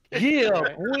 Yeah,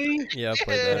 Right. boy. Yeah, I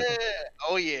played that.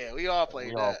 Oh yeah, we all played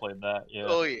We that. all played that. Yeah.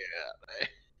 Oh yeah.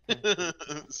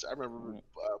 So I remember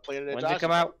playing it at When's it Josh's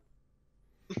come out?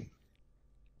 house.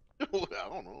 I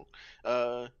don't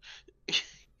know.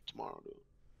 Tomorrow, dude.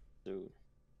 Dude.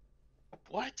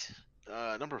 What?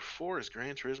 Number 4 is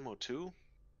Gran Turismo 2.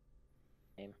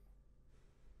 Name.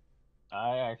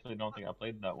 I actually don't think I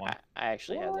played that one. I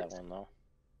actually had that one though.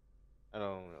 I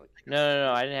don't really.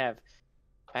 No. I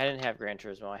didn't have Gran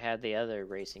Turismo. I had the other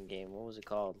racing game. What was it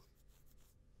called?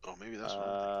 Oh, maybe that's what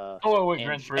I'm Oh wait,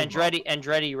 Gran Turismo.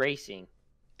 Andretti Racing. thinking.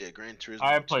 Yeah, Gran Turismo.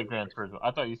 I played Gran Turismo.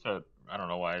 I thought you said. I don't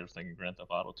know why I was thinking Grand Theft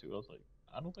Auto 2. I was like,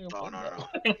 I don't think I Oh, played no.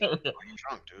 that. Oh, you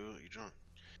drunk, dude. You drunk.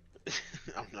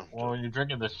 I'm Well, when you're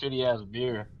drinking the shitty ass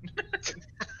beer.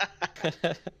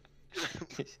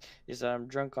 He said, "I'm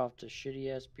drunk off the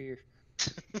shitty ass beer."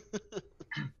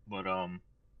 But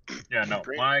yeah, no,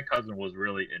 Great. my cousin was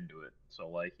really into it, so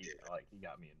like he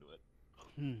got me into it.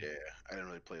 Yeah, I didn't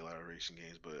really play a lot of racing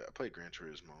games, but I played Gran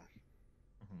Turismo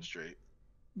straight.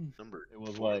 Number It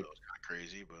was 4 like that was kind of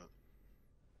crazy,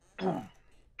 but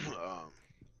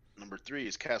number 3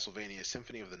 is Castlevania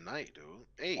Symphony of the Night, dude.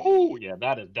 Hey. Oh yeah,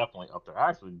 that is definitely up there. I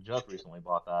actually just recently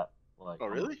bought that. Like, Oh,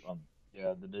 really?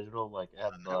 Yeah, the digital, like, it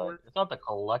had On network? it's not the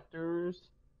collectors,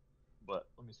 but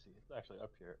let me see. It's actually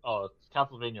up here. Oh, it's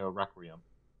Castlevania Requiem.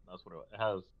 That's what it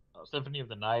has. Symphony of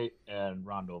the Night and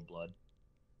Rondo of Blood.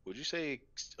 Would you say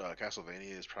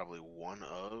Castlevania is probably one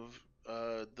of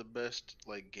the best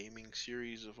like gaming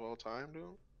series of all time, dude?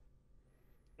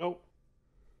 Nope.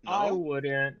 No? I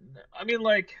wouldn't. I mean,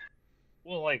 like,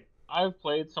 well, like, I've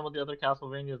played some of the other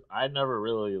Castlevanias. I never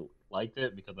really liked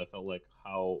it because I felt like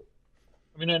how.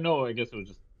 I mean, I know, I guess it was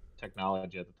just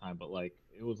technology at the time, but like,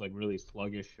 it was like really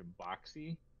sluggish and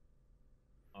boxy.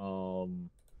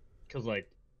 Because like,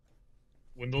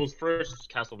 when those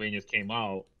first Castlevanias came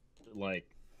out, like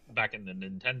back in the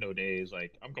Nintendo days,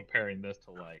 like I'm comparing this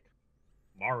to like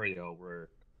Mario, where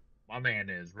my man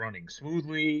is running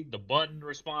smoothly. The button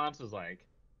response is like,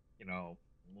 you know,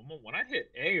 when I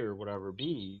hit A or whatever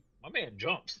B, my man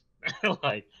jumps.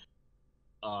 Like,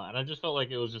 and I just felt like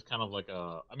it was just kind of like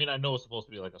a. I mean, I know it's supposed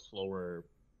to be like a slower,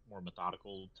 more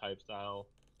methodical type style.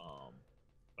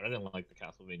 But I didn't like the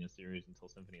Castlevania series until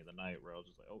Symphony of the Night, where I was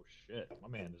just like, oh shit, my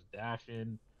man is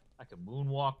dashing. I can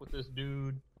moonwalk with this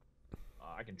dude.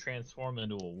 I can transform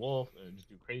into a wolf and just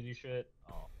do crazy shit.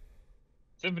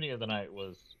 Symphony of the Night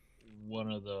was one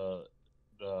of the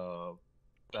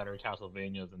better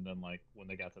Castlevanias, and then like when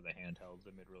they got to the handhelds,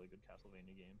 they made really good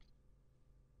Castlevania games.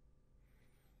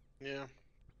 Yeah.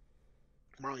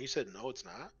 Marlon, you said no, it's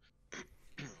not.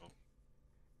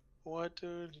 What,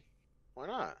 dude? Why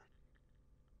not?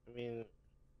 I mean,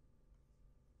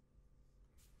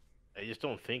 I just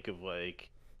don't think of like.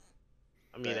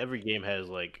 I mean, That- every game has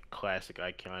like classic,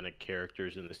 iconic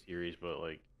characters in the series, but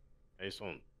like, I just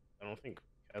don't. I don't think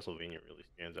Castlevania really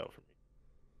stands out for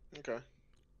me. Okay.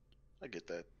 I get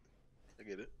that. I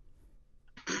get it.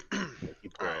 Like, you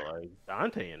put like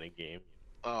Dante in a game.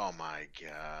 Oh my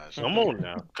gosh. Come on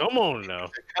now. Come on now.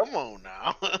 Come on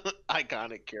now.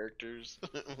 Iconic characters.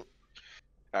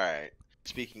 Alright.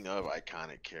 Speaking of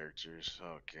iconic characters,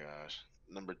 oh gosh.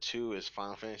 Number 2 is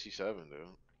Final Fantasy VII, dude.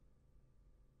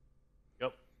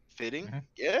 Yep. Fitting? Mhm.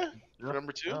 Yeah? Yeah, For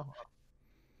number 2? yeah.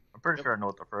 I'm pretty Yep. sure I know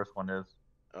what the first one is.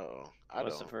 Oh, I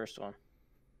What's don't. the first one?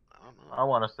 I don't know. I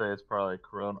want to say it's probably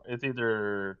Chrono. It's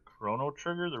either Chrono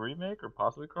Trigger, the remake, or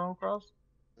possibly Chrono Cross.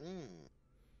 Mm.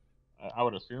 I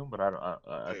would assume, but I don't. I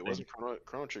Wait, think. wasn't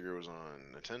Chrono Trigger was on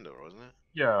Nintendo, wasn't it?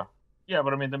 Yeah, yeah,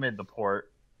 but I mean, they made the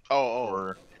port Oh,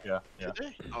 for yeah. Did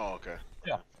they? Oh, okay.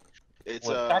 Yeah. It's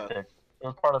With Tactics. It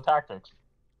was part of Tactics.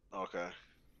 okay.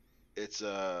 It's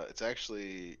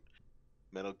actually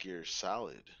Metal Gear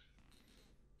Solid.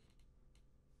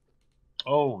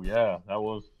 Oh yeah, that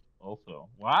was also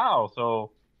wow.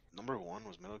 So Number 1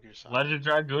 was Metal Gear Solid. Legend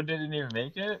Dragoon didn't even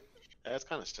make it, That's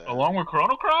kind of sad. along with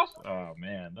Chrono Cross. Oh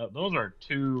man, those are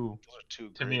two Those are 2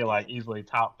 to great me like games. easily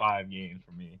top 5 games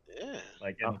for me. Yeah.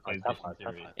 Like in the Top five, top PlayStation five, top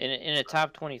series. five. In a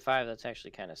top 25, that's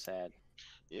actually kind of sad.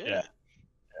 Yeah. Yeah.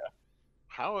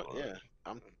 How? Yeah.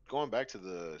 I'm going back to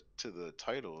the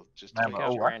title just to Man, make but,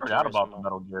 out oh, I Gran forgot about the Turismo.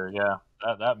 Metal Gear. Yeah,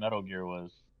 that Metal Gear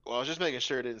was. Well, I was just making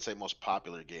sure it didn't say most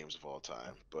popular games of all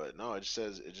time, but no, it just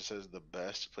says the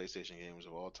best PlayStation games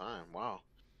of all time. Wow,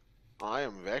 I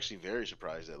am actually very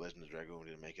surprised that Legend of Dragoon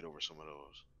didn't make it over some of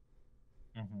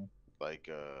those. Mm-hmm. Like,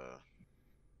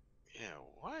 yeah,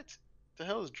 what the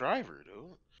hell is Driver,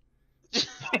 dude?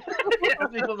 I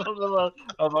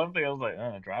was one thing. I was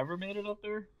like, Driver made it up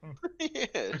there. Yeah,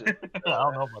 I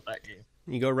don't know about that game.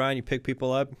 You go around, you pick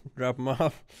people up, drop them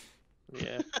off.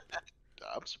 Yeah.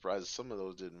 I'm surprised some of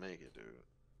those didn't make it, dude.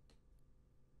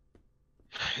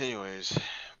 Anyways,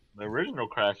 The original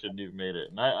Crash didn't even made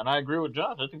it, and I agree with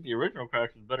Josh. I think the original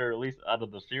Crash is better, at least out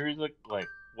of the series, like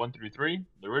 1 through 3.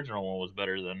 The original one was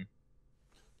better than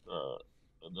the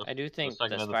I do think the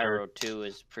second and the third. Spyro 2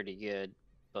 is pretty good,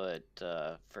 but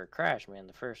for Crash, man,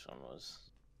 the first one was.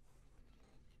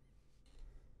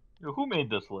 Yo, who made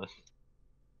this list?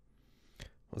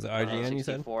 Was it IGN? You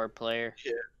said. 64 player.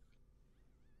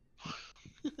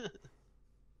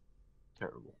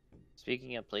 Terrible.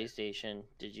 Speaking of PlayStation,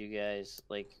 did you guys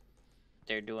like?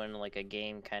 They're doing like a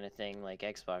game kind of thing, like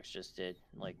Xbox just did,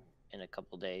 like in a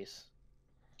couple days.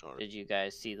 Or- Did you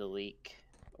guys see the leak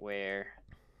where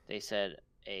they said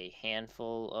a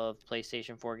handful of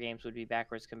PlayStation 4 games would be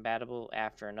backwards compatible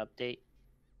after an update?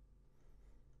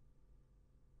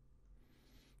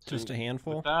 Just a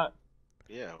handful. With that,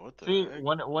 Yeah, what the see, heck?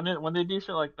 when they do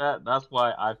shit like that, that's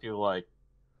why I feel like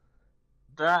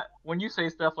that. When you say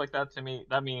stuff like that to me,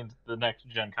 that means the next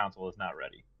gen console is not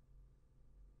ready.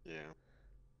 Yeah.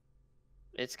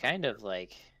 It's kind of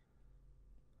like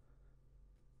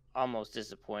almost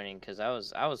disappointing because I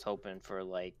was hoping for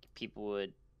like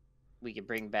we could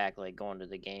bring back like going to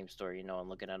the game store, you know, and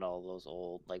looking at all those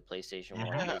old like PlayStation 1,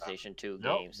 Yeah. PlayStation 2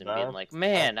 Yep, games and being that's- like,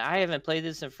 man, I haven't played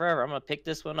this in forever. I'm gonna pick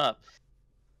this one up.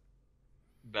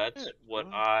 That's Yeah, what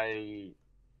well. I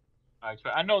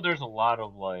expect. I know there's a lot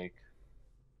of like,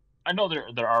 I know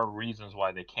there are reasons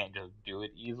why they can't just do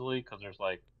it easily because there's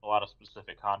like a lot of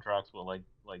specific contracts with like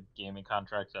gaming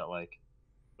contracts that like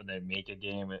when they make a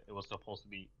game it was supposed to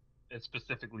be, it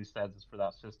specifically says it's for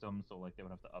that system, so like they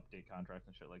would have to update contracts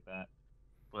and shit like that.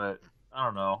 But I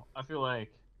don't know. I feel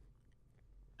like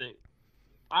they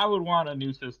I would want a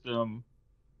new system,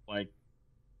 like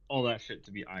all that shit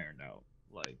to be ironed out.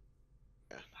 Like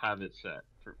Yeah. have it set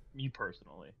for me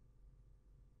personally.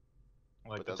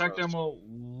 Like But the that's tech what I was- demo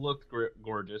looked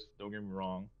gorgeous. Don't get me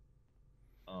wrong.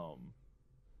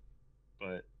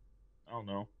 But I don't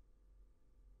know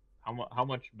how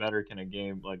much better can a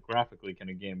game like graphically can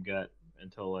a game get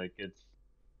until like it's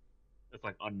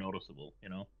like unnoticeable, you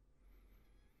know?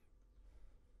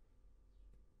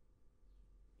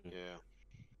 Yeah.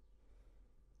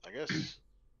 I guess.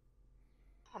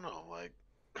 I don't know. Like.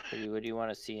 What do you want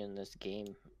to see in this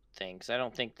game thing? Because I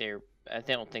don't think they're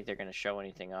gonna show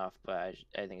anything off, but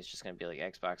I think it's just gonna be like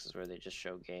Xboxes where they just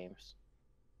show games.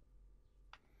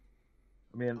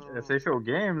 I mean, if they show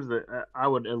games, I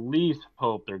would at least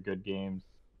hope they're good games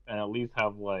and at least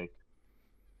have like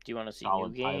Do you want to see new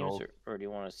solid games titles. or do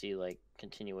you want to see like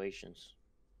continuations?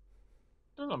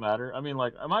 Doesn't matter. I mean,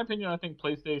 like in my opinion, I think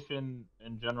PlayStation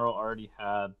in general already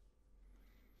had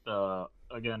the,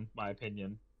 again, my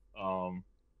opinion,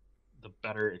 the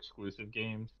better exclusive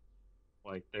games.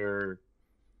 Like their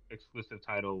exclusive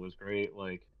title was great.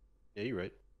 Like Yeah, you're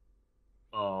right.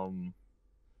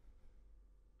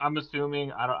 I'm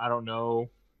assuming, I don't know,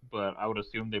 but I would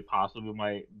assume they possibly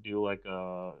might do like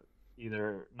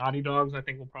either Naughty Dogs. I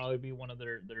think will probably be one of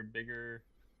their bigger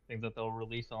things that they'll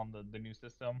release on the new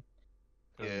system.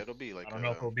 'Cause Yeah, it'll be like I don't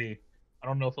know if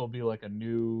it'll be like a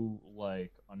new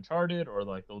like Uncharted or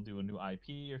like they'll do a new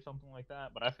IP or something like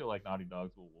that. But I feel like Naughty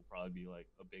Dogs will probably be like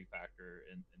a big factor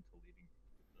into leading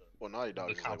Well, Naughty Dog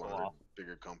the is like one console of their off.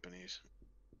 bigger companies.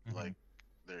 Mhm. Like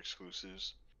their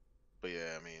exclusives. But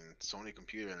yeah, I mean, Sony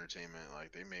Computer Entertainment,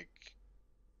 like they make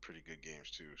pretty good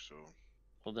games too. So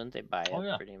Well, didn't they buy Oh, up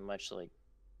yeah. pretty much like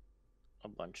a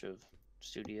bunch of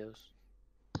studios?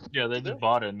 Yeah, they Did just they?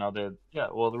 bought it. Now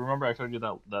well, remember I showed you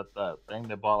that thing?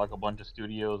 They bought like a bunch of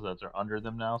studios that are under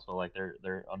them now. So like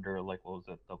they're under like what was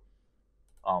it, the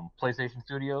PlayStation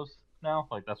Studios now?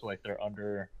 Like that's like they're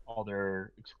under, all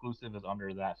their exclusive is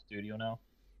under that studio now.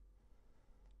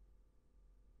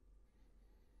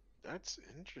 that's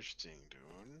interesting,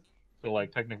 dude. So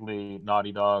like technically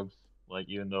Naughty Dogs, like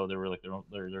even though they were like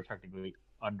they're technically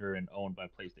under and owned by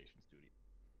PlayStation Studios.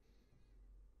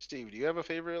 Steve, do you have a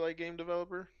favorite like game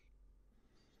developer?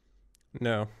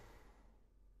 No.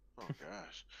 Oh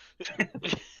gosh.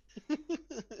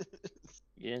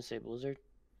 You didn't say Blizzard?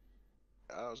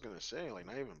 I was gonna say like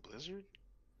not even Blizzard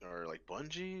or like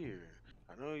Bungie or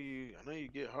I know you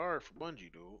get hard for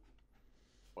Bungie, dude.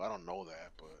 Well, I don't know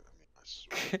that, but I mean that's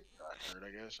what I heard, I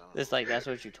guess. I don't It's like that's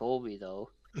what you told me though.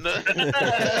 know. You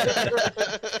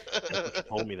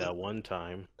told me that one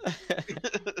time.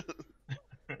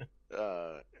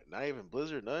 Not even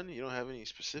Blizzard, none. You don't have any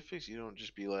specifics. You don't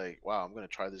just be like, "Wow, I'm gonna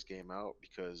try this game out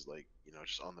because, like,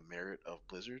 just on the merit of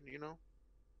Blizzard."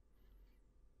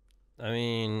 I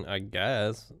mean, I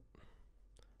guess,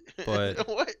 But-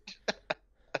 what?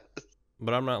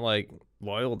 but I'm not like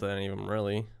loyal to any of them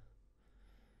really.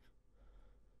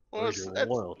 Well, Where's your that's-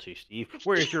 loyalty, Steve?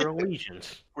 Where's your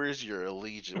allegiance? Where's your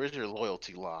allegiance? Where's your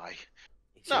loyalty lie?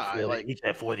 He said, Nah, for, like- he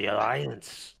said for the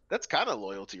alliance. That's kind of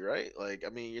loyalty, right? Like, I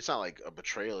mean, it's not like a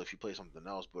betrayal if you play something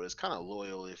else, but it's kind of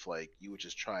loyal if like you would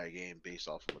just try a game based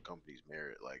off of a company's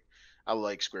merit. Like, I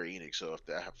like Square Enix, so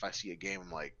if I see a game, I'm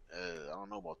like, I don't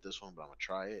know about this one, but I'm gonna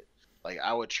try it. Like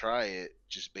I would try it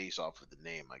just based off of the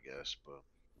name, I guess. But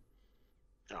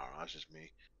I don't know. That's just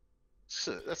me. That's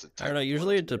a I don't know. type of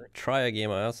Usually loyalty, to try a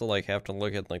game, I also like have to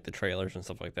look at like the trailers and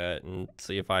stuff like that and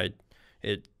see if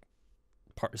it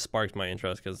sparks my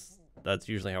interest, because that's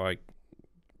usually how I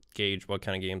gauge what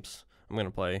kind of games I'm gonna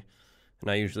play,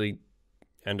 and I usually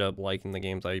end up liking the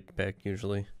games I pick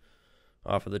usually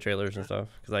off of the trailers and stuff,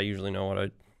 because I usually know what I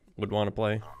would want to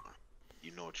play.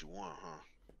 You know what you want, huh?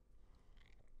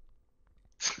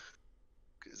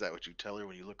 Is that what you tell her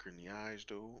when you look her in the eyes,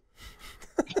 dude?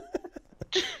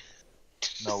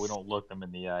 No, we don't look them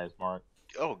in the eyes, Mark.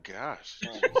 Oh gosh.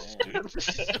 Oh, Jesus,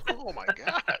 dude. Oh my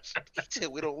gosh. He said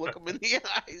we don't look him in the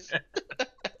eyes.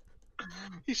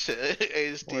 He said,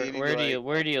 "Hey, Steve." Where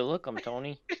do you look them,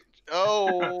 Tony?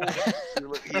 Oh,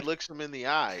 he looks him in the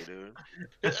eye, dude.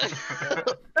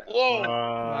 Whoa.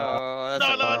 Oh, that's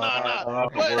No, a no, little no, hard. no.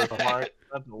 That's the What? worst, Mark.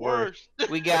 That's the worst. Worse.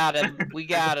 We got him. We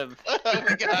got him.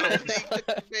 We got him. He took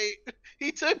the bait.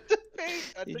 He took the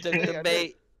bait. I He took took the the I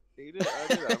bait. did. He did. I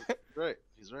did. He's right.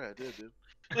 He's right. I did, dude.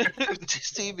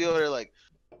 Steve be over there like,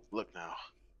 look now,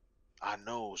 I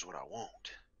knows what I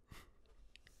want,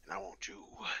 and I want you.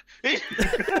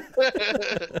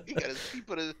 He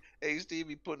put his hey Steve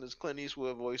be putting his Clint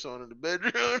Eastwood voice on in the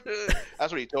bedroom.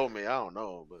 That's what he told me. I don't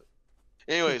know, but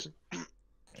anyways,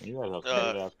 You guys have some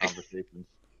weird ass conversations.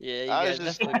 Yeah, you I guys was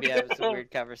just- definitely be having some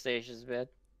weird conversations, man.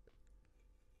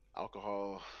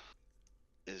 alcohol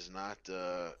is not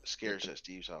scarce at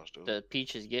Steve's house, dude. The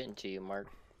peach is getting to you, Mark.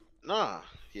 Nah,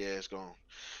 yeah, it's gone.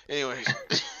 Anyways,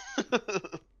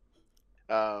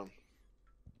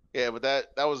 yeah, but that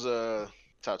was a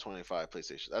top 25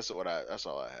 PlayStation. That's all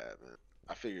I had, man.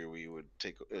 I figured we would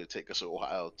take us a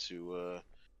while to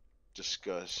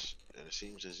discuss, and it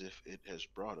seems as if it has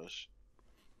brought us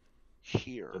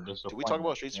here. The Did we talk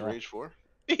about Streets of yeah. Rage 4?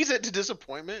 He said to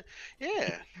disappointment.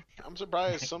 Yeah, I'm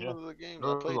surprised some Yeah. of the games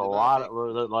There I was played. a did not lot make-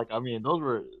 of, like, I mean, those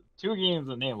were two games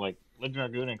that name, like Legend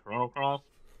Dragoon and Chrono Cross,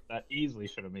 that easily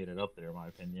should have made it up there, in my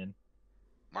opinion.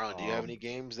 Marlon, do you have Um, any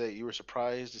games that you were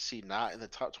surprised to see not in the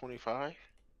top 25?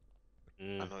 I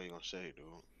Mm, know you're gonna say, dude.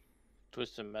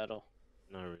 Twisted Metal.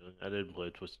 not really. I didn't play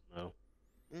Twisted Metal.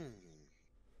 Mm.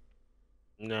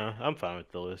 No, I'm fine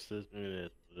with the list. I mean,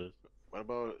 it is. What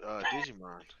about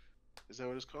Digimon? Is that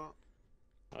what it's called?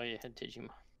 Oh yeah, Digimon.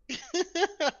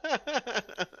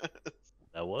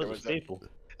 That was a was that? staple.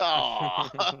 Oh,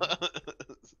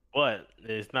 But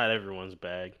it's not everyone's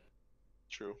bag.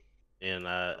 true. And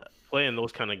playing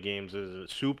those kind of games isn't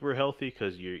super healthy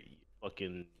because you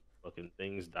fucking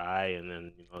things die, and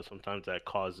then sometimes that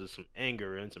causes some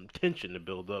anger and some tension to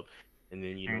build up, and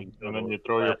then and then you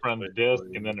throw your friend's disc,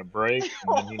 and then it breaks,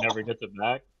 and then he never gets it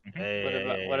back.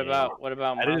 What about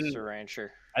I didn't- Monster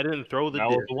Rancher? I didn't throw the That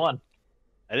was disc. the one.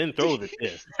 I didn't throw the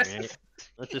disc. Man.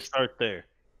 Let's just start there.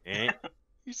 Eh?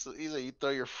 He said you throw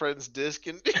your friend's disc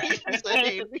and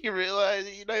you realize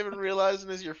you're not even realizing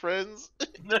it's your friend's.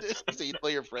 He said you throw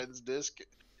your friend's disc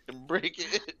and break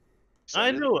it. So I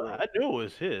didn't knew throw it. it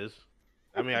was his.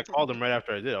 I mean, I called him right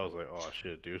after I did. I was like, "Oh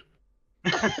shit, dude."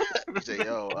 He said,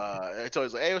 "Yo," I told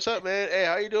him, like, "Hey, what's up, man? Hey,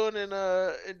 how you doing in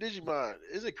Digimon?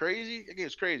 Is it crazy? That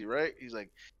game's crazy, right?" He's like,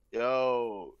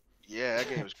 "Yo, yeah, that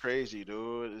game's crazy,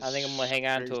 dude. I think I'm gonna hang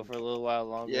on to it for a little while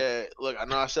longer. Yeah, look, I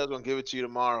know I said I was gonna give it to you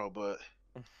tomorrow, but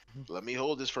let me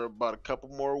hold this for about a couple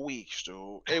more weeks,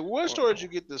 dude. Hey, what store did you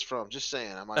get this from? Just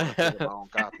saying, I might have to get my own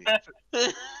copy."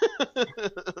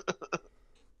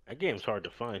 That game's hard to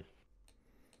find.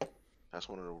 That's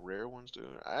one of the rare ones, dude.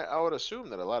 I would assume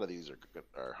that a lot of these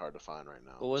are hard to find right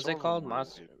now. What was Some it of them called?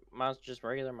 are Just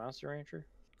regular Monster Rancher?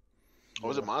 Oh,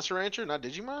 was it Monster Rancher, not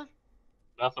Digimon?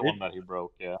 That's the one that he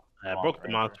broke, yeah. I broke the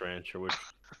Monster Rancher, which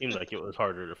seemed like it was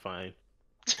harder to find.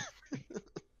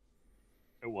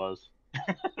 It was.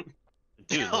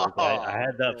 Dude, like, I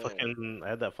had that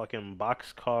man. fucking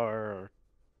boxcar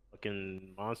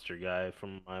fucking monster guy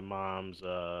from my mom's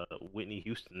Whitney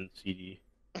Houston CD.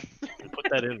 I put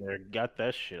that in there, got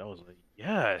that shit. I was like,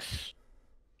 yes.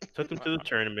 Took him to the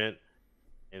tournament,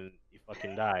 and he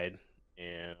fucking died.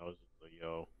 And I was just like,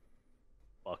 yo,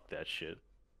 fuck that shit.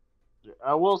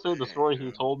 I will say the story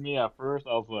he told me at first,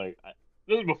 I was like,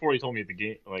 this was before he told me the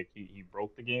game, like, he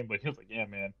broke the game, but he was like, yeah,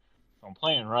 man, I'm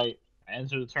playing right. I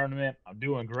entered the tournament, I'm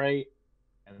doing great,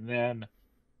 and then,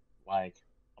 like,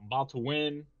 I'm about to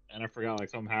win, and I forgot, like,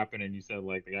 something happened, and you said,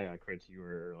 like, the guy got crit to you,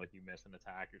 or, like, you missed an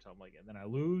attack or something, like, and then I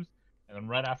lose, and then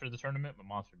right after the tournament, my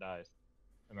monster dies.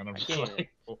 And then I'm just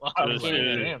like, I was like,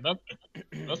 damn,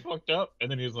 that's fucked up. And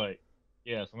then he was like,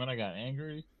 yeah, so then I got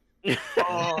angry, Oh,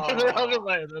 I was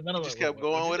like, then I He was just like, kept what-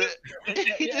 going what with is it.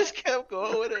 He Yeah. just kept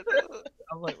going with it.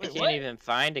 I was like, You wait, can't what? even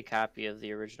find a copy of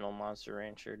the original Monster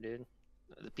Rancher, dude.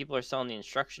 The people are selling the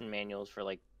instruction manuals for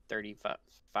like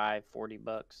 35, 40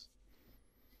 bucks.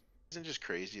 Isn't it just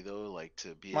crazy though, like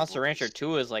to be Monster able to Rancher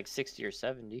 2 is like 60 or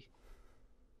 70.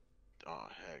 Oh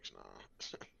heck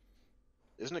no.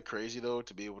 Isn't it crazy though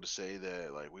to be able to say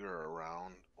that like we were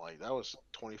around, like that was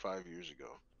 25 years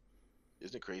ago.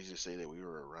 Isn't it crazy to say that we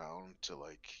were around to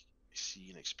like see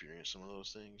and experience some of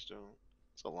those things, though?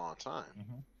 It's a long time.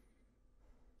 Mhm.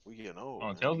 We getting old. Oh,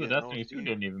 Man. Tales We of getting old, Destiny 2 Steve.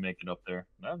 didn't even make it up there.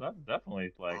 That's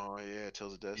definitely like Oh yeah,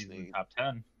 Tales of easily Destiny. top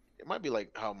 10. It might be like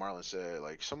how Marlon said,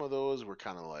 like some of those were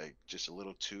kind of like just a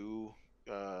little too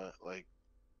like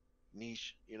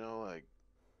niche, you know, like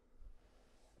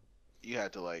you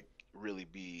had to like really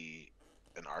be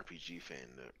an RPG fan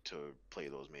to play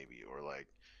those maybe, or like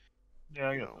Yeah,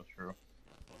 I you guess know. that's true.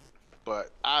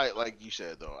 But I, like you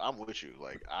said though, I'm with you.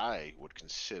 Like I would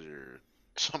consider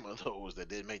some of those that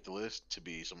did make the list to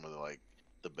be some of the like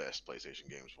the best PlayStation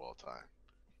games of all time.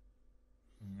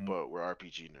 Mhm. But we're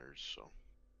RPG nerds, so.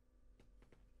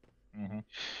 Mhm.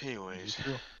 Anyways, Me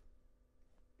too.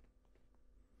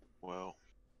 well,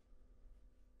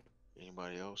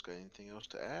 anybody else got anything else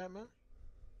to add, man?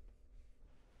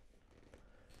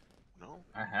 No.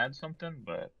 I had something,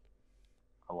 but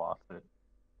I lost it.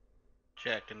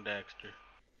 Jack and Daxter.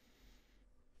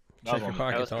 That Check was your on the That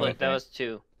pocket, was Tony. that was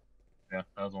 2. Yeah,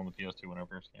 that was on the PS2 when it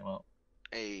first came out.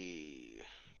 Hey,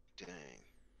 dang,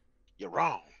 you're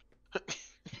wrong.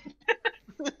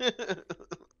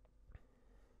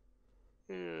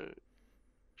 Yeah.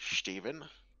 Steven.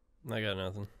 I got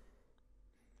nothing.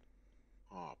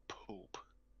 Oh, poop.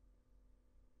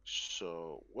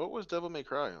 So, what was Devil May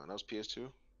Cry on? That was PS2?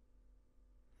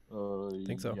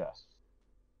 Think so. Yes.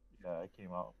 Yeah, it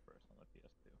came out first on the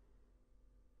PS2.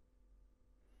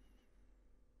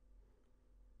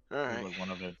 It was Alright. like one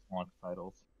of its launch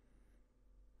titles.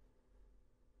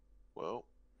 Well,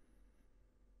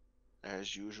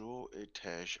 as usual, it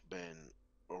has been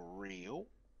real.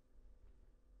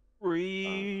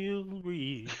 Real. real.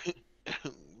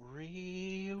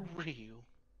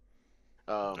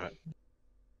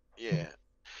 Yeah.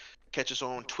 Catch us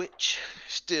on Twitch.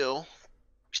 Still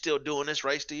doing this,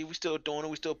 right, Steve? We still doing it.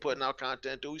 We still putting out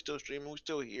content, dude. We still streaming. We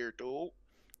still here, dude.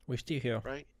 We still here.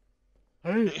 Right?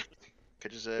 Hey.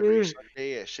 Catch us every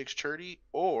Sunday at 6:30,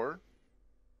 or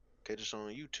catch us on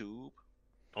YouTube.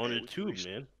 On Hey, the we can tube,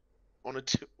 man. On a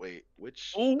wait,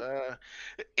 which Oh.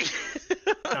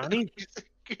 Nani?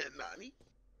 Nani?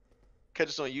 Catch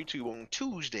us on YouTube on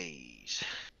Tuesdays.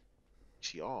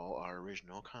 See all our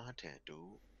original content, dude.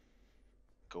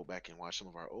 Go back and watch some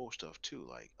of our old stuff too,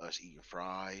 like us eating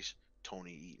fries,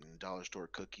 Tony eating dollar store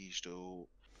cookies, dude.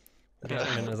 Got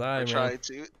him in his eye, Or man. tried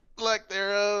to, like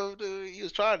thereof, dude. He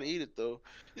was trying to eat it though.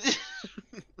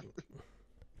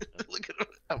 Look at him.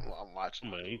 I'm watching.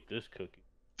 I'm gonna eat this cookie.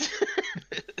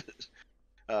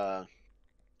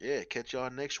 Yeah, catch y'all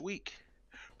next week.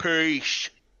 Peace.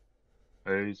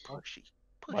 Peace. Pushy.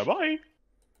 Bye bye.